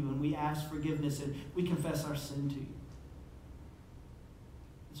before you and we ask forgiveness and we confess our sin to you.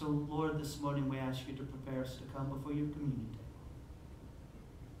 And so, Lord, this morning we ask you to prepare us to come before your communion table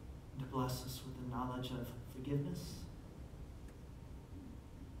and to bless us with the knowledge of forgiveness,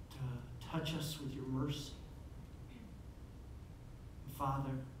 to touch us with your mercy. And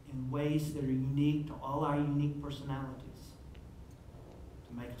Father, in ways that are unique to all our unique personalities,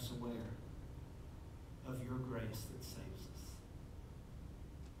 to make us aware of your grace that saves us.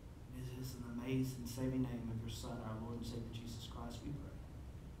 It is an amazing saving name of your Son, our Lord and Savior Jesus Christ, we pray.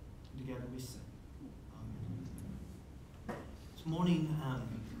 And together we sing. Amen. This morning,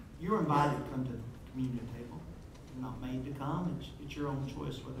 you're invited to come to the communion table. You're not made to come. It's your own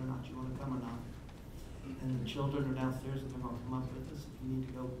choice whether or not you want to come or not. And the children are downstairs and they're going to come up with us. If you need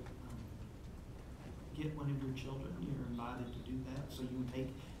to go get one of your children, you're invited to do that so you can take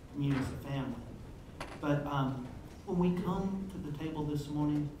communion as a family. But when we come to the table this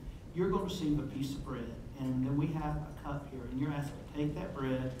morning, you're going to receive a piece of bread. And then we have a cup here. And you're asked to take that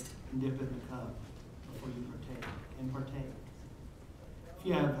bread and dip it in the cup before you partake. If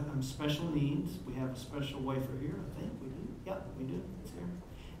you have special needs, we have a special wafer here. I think we do. Yep, we do. It's here.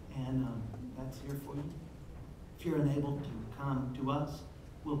 And that's here for you. If you're unable to come to us,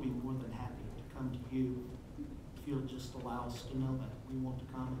 we'll be more than happy to come to you. If you'll just allow us to know that we want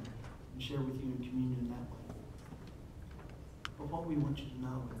to come and share with you in communion that way. But what we want you to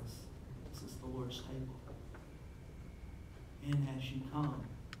know is this is the Lord's table. And as you come,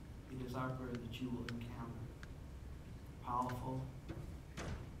 it is our prayer that you will encounter powerful,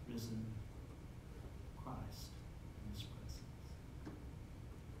 risen Christ in his presence.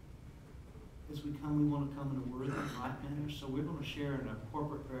 as we come, we want to come in a worthy and right manner. So we're going to share in a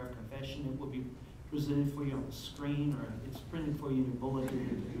corporate prayer confession. It will be presented for you on the screen, or it's printed for you in your bulletin,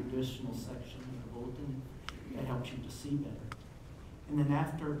 in the additional section of the bulletin. That helps you to see better. And then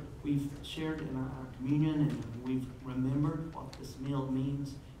after we've shared in our communion and we've remembered what this meal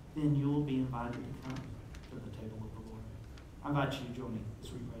means, then you will be invited to come to the table of the Lord. I invite you to join me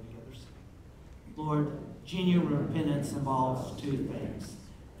as we pray together. Lord, genuine repentance involves two things: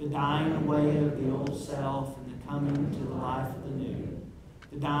 the dying away of the old self and the coming to the life of the new.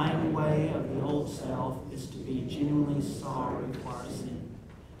 The dying away of the old self is to be genuinely sorry for our sin,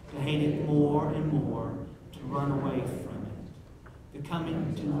 to hate it more and more, to run away from it. The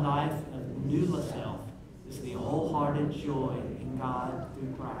coming to life of the new self is the wholehearted joy in God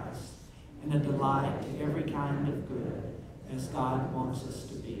through Christ, and a delight to every kind of good as God wants us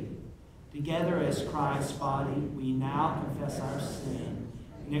to be. Together as Christ's body, we now confess our sin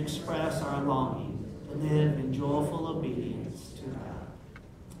and express our longing to live in joyful obedience to God.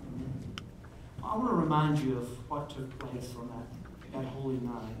 Amen. I want to remind you of what took place on that holy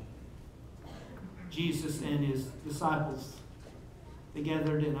night. Jesus and his disciples, they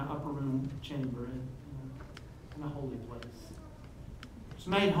gathered in an upper room chamber in a holy place. It was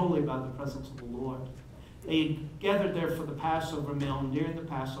made holy by the presence of the Lord. They gathered there for the Passover meal, and during the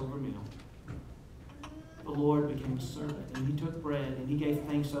Passover meal, the Lord became a servant, and he took bread, and he gave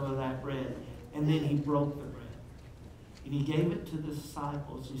thanks over that bread, and then he broke the bread. And he gave it to the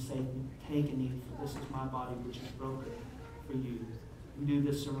disciples. He said, "Take and eat, for this is my body, which is broken for you. And do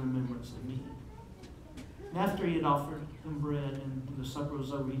this in remembrance of me." And after he had offered them bread, and when the supper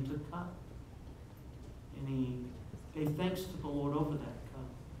was over, he took a cup, and he gave thanks to the Lord over that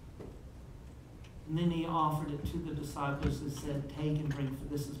cup. And then he offered it to the disciples and said, "Take and drink, for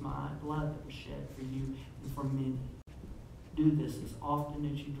this is my blood that was shed for you and for many. Do this as often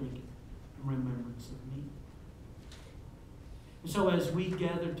as you drink it in remembrance of me." And so as we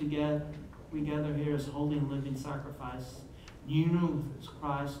gather together, we gather here as holy and living sacrifice, union with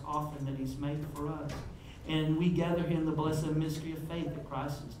Christ often that he's made for us. And we gather here in the blessed mystery of faith that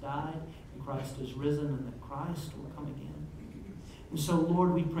Christ has died and Christ has risen and that Christ will come again. And so,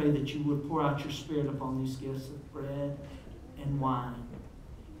 Lord, we pray that you would pour out your Spirit upon these gifts of bread and wine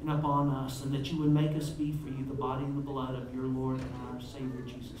and upon us, and that you would make us be for you the body and the blood of your Lord and our Savior,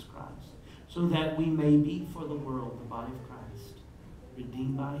 Jesus Christ, so that we may be for the world the body of Christ,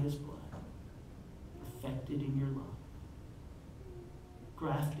 redeemed by his blood, perfected in your love,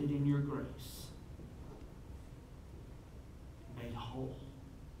 grafted in your grace, made whole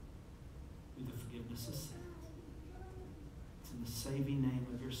through the forgiveness of sin. It's in the saving name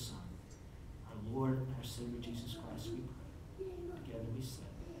of your Son, our Lord and our Savior Jesus Christ, we pray. Together we say,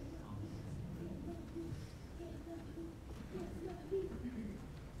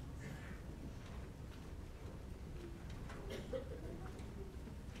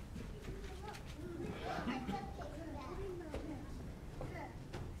 Amen.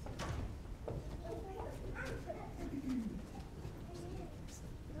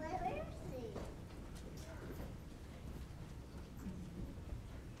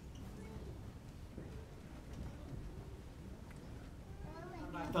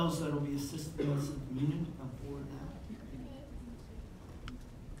 Those that will be assisting us in communion to come forward now.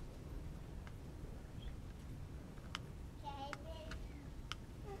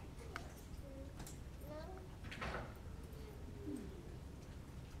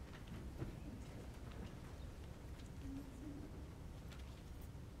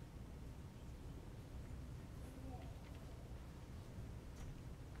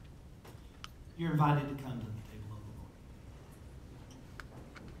 You're invited to come to the table of the Lord.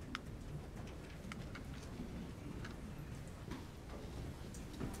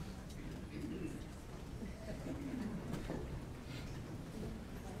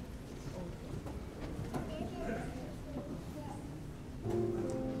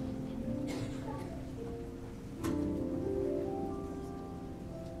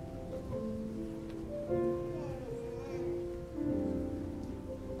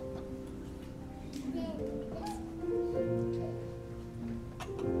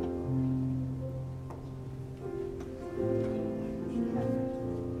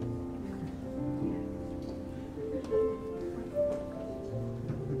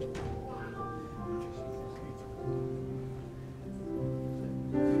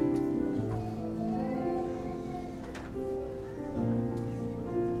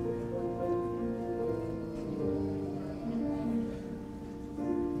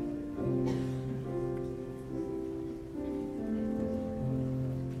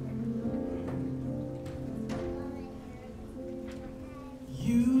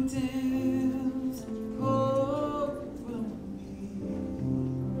 You did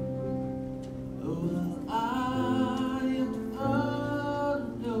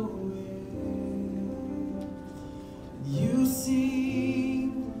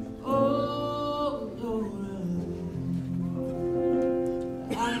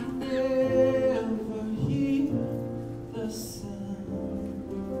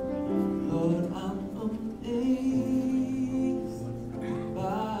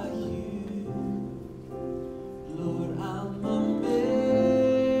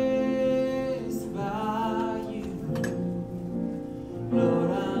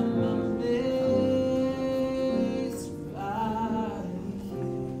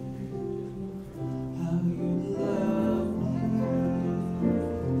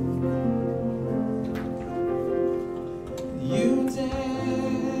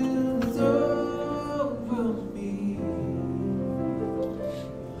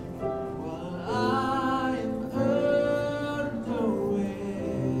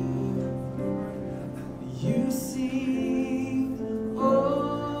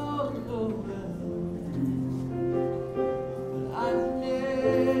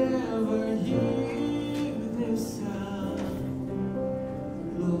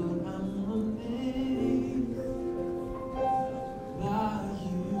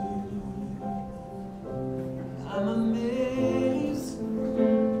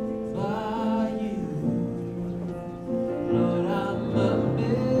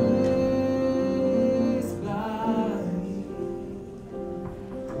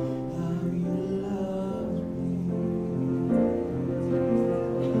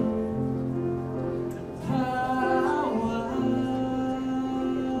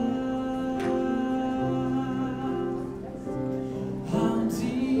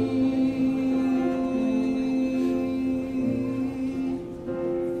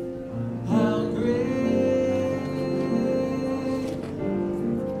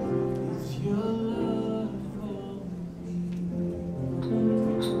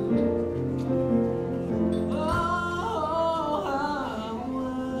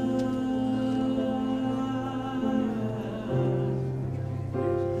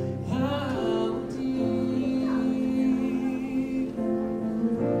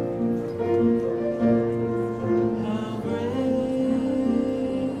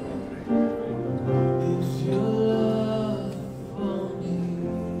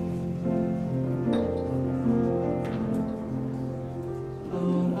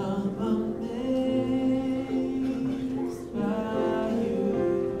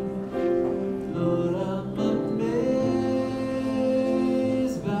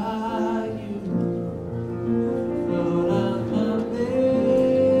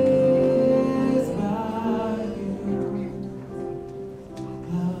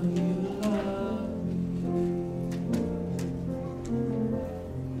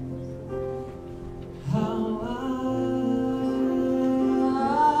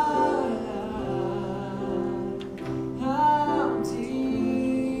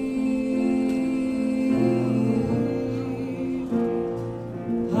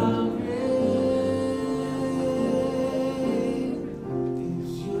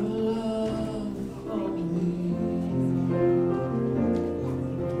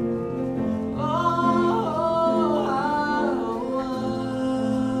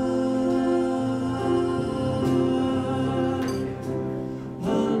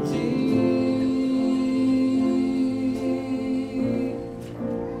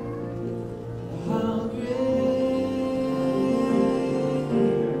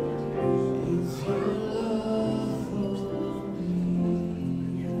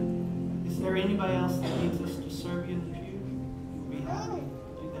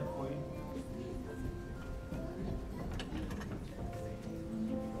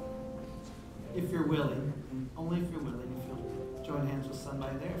if you're willing, and only if you're willing, if you'll join hands with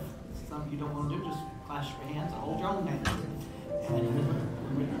somebody there. If it's something you don't want to do, just clasp your hands and hold your own hands,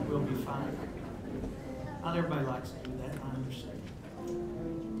 and we'll be fine. Not everybody likes to do that, I understand.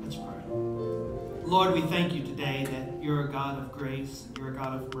 Let's pray. Lord, we thank you today that you're a God of grace, you're a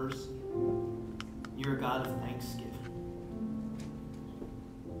God of mercy, you're a God of thanksgiving.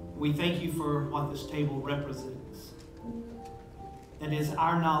 We thank you for what this table represents. That is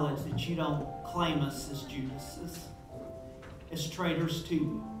our knowledge that you don't claim us as Judases, as traitors to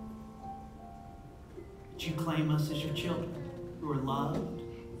you. That you claim us as your children who are loved,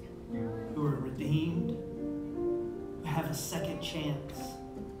 who are redeemed, who have a second chance.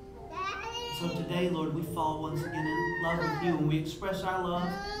 So today, Lord, we fall once again in love with you, and we express our love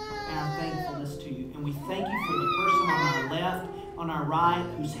and our thankfulness to you. And we thank you for the person on our left, on our right,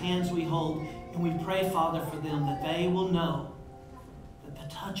 whose hands we hold. And we pray, Father, for them that they will know that the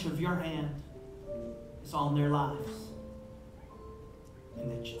touch of your hand is on their lives.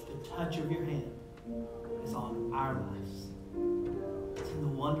 And that the touch of your hand is on our lives. It's in the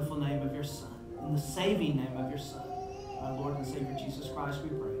wonderful name of your Son, in the saving name of your Son, our Lord and Savior Jesus Christ, we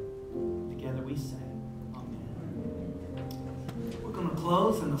pray. Together we say, amen. We're going to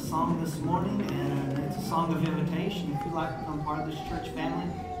close in a song this morning, and it's a song of invitation. If you'd like to become part of this church family,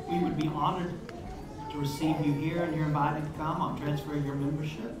 we would be honored to receive you here, and you're invited to come. I'll transfer your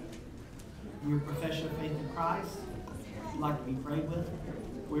membership, your profession of faith in Christ. If you'd like to be prayed with,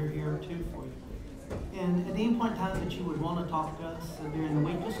 we're here too for you. And at any point in time that you would want to talk to us during the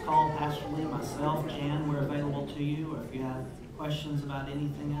week, just call Pastor Lee, myself, Jan. We're available to you. Or if you have questions about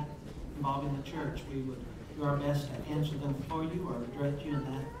anything involving the church, we would do our best to answer them for you or direct you in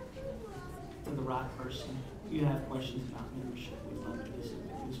that to the right person. If you have questions about membership, we'd love to visit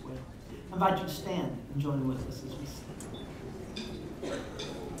with you as well. I invite you to stand and join with us as we sing.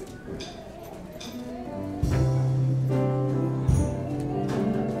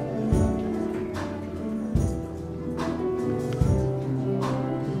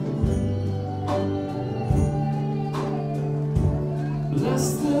 Bless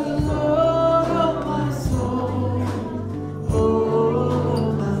the Lord, oh my soul,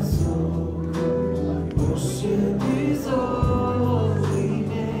 oh my soul, worship His holy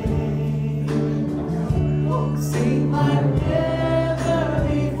name. Sing like never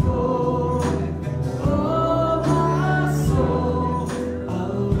before, oh my soul,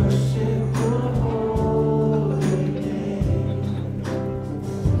 I'll worship Your holy name.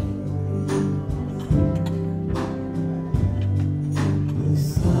 The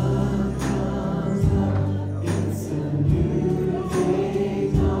sun comes up, it's a new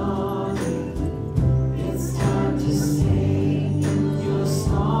day dawning. It's time to sing Your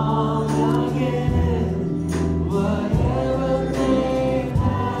song again. Whatever may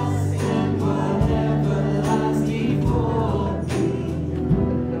pass and whatever lies before me,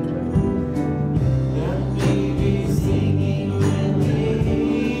 let me be singing when the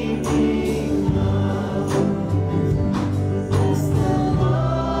evening comes. Bless the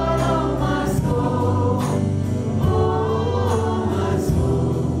Lord, oh my soul, oh my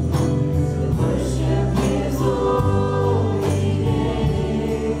soul, worship His holy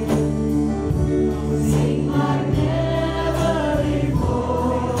name. Sing like never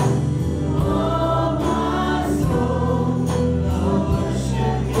before, oh my soul, I'll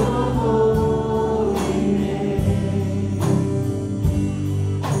worship Your holy name.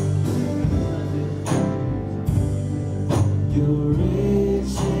 You're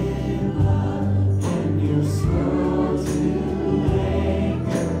rich in love and You're slow to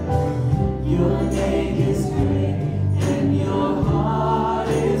anger. Your name is great and Your heart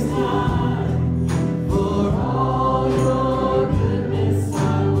is kind. For all Your goodness I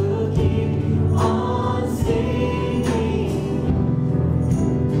will keep on singing.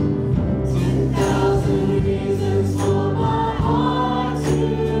 10,000 reasons for my heart to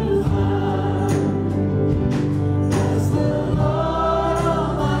find. Bless the Lord, oh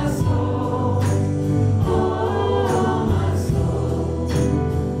my soul, oh my soul,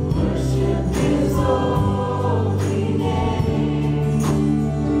 worship His holy name.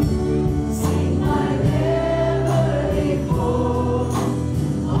 Sing like never before,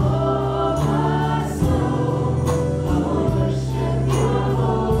 oh my soul, I'll worship Your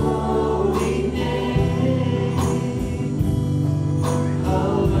holy name.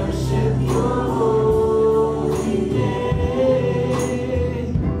 I'll worship Your holy name.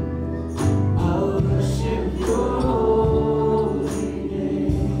 I'll worship Your holy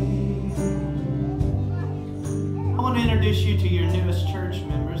name. I want to introduce you to your newest church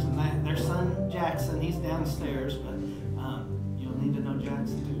members, and their son Jackson. He's downstairs, but you'll need to know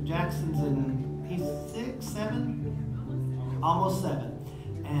Jackson too. Jackson's in he's 6, 7, almost 7.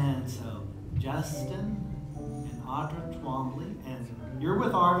 And so Justin and Audra Twombly, and you're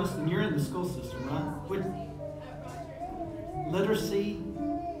with Arvis, and you're in the school system, right? With literacy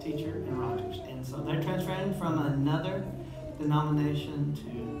teacher in Rogers. And so they're transferring from another denomination to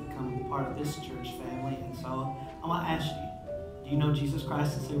become part of this church family. And so I want to ask you, do you know Jesus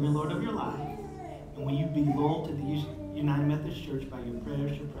Christ as Savior and Lord of your life? And will you be loyal to the United Methodist Church by your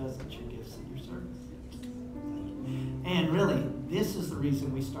prayers, your presence, your gifts, and your service? And really, this is the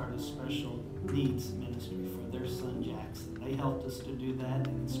reason we started special needs ministry for their son Jackson. They helped us to do that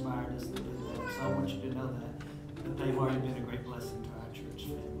and inspired us to do that. So I want you to know that they've already been a great blessing to our church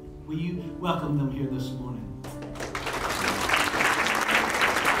family. Will you welcome them here this morning?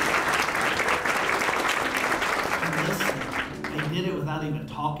 And listen, they did it without even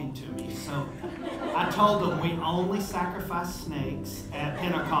talking to me. So I told them we only sacrifice snakes at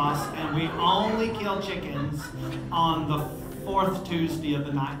Pentecost and we only kill chickens on the 4th Tuesday of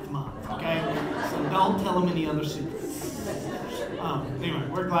the 9th month, okay? So don't tell them any other secrets. Anyway,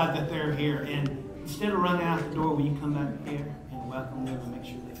 we're glad that they're here. And instead of running out the door, will you come back here and welcome them and make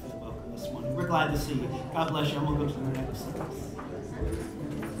sure they feel welcome this morning? We're glad to see you. God bless you. I'm going to go to the next service.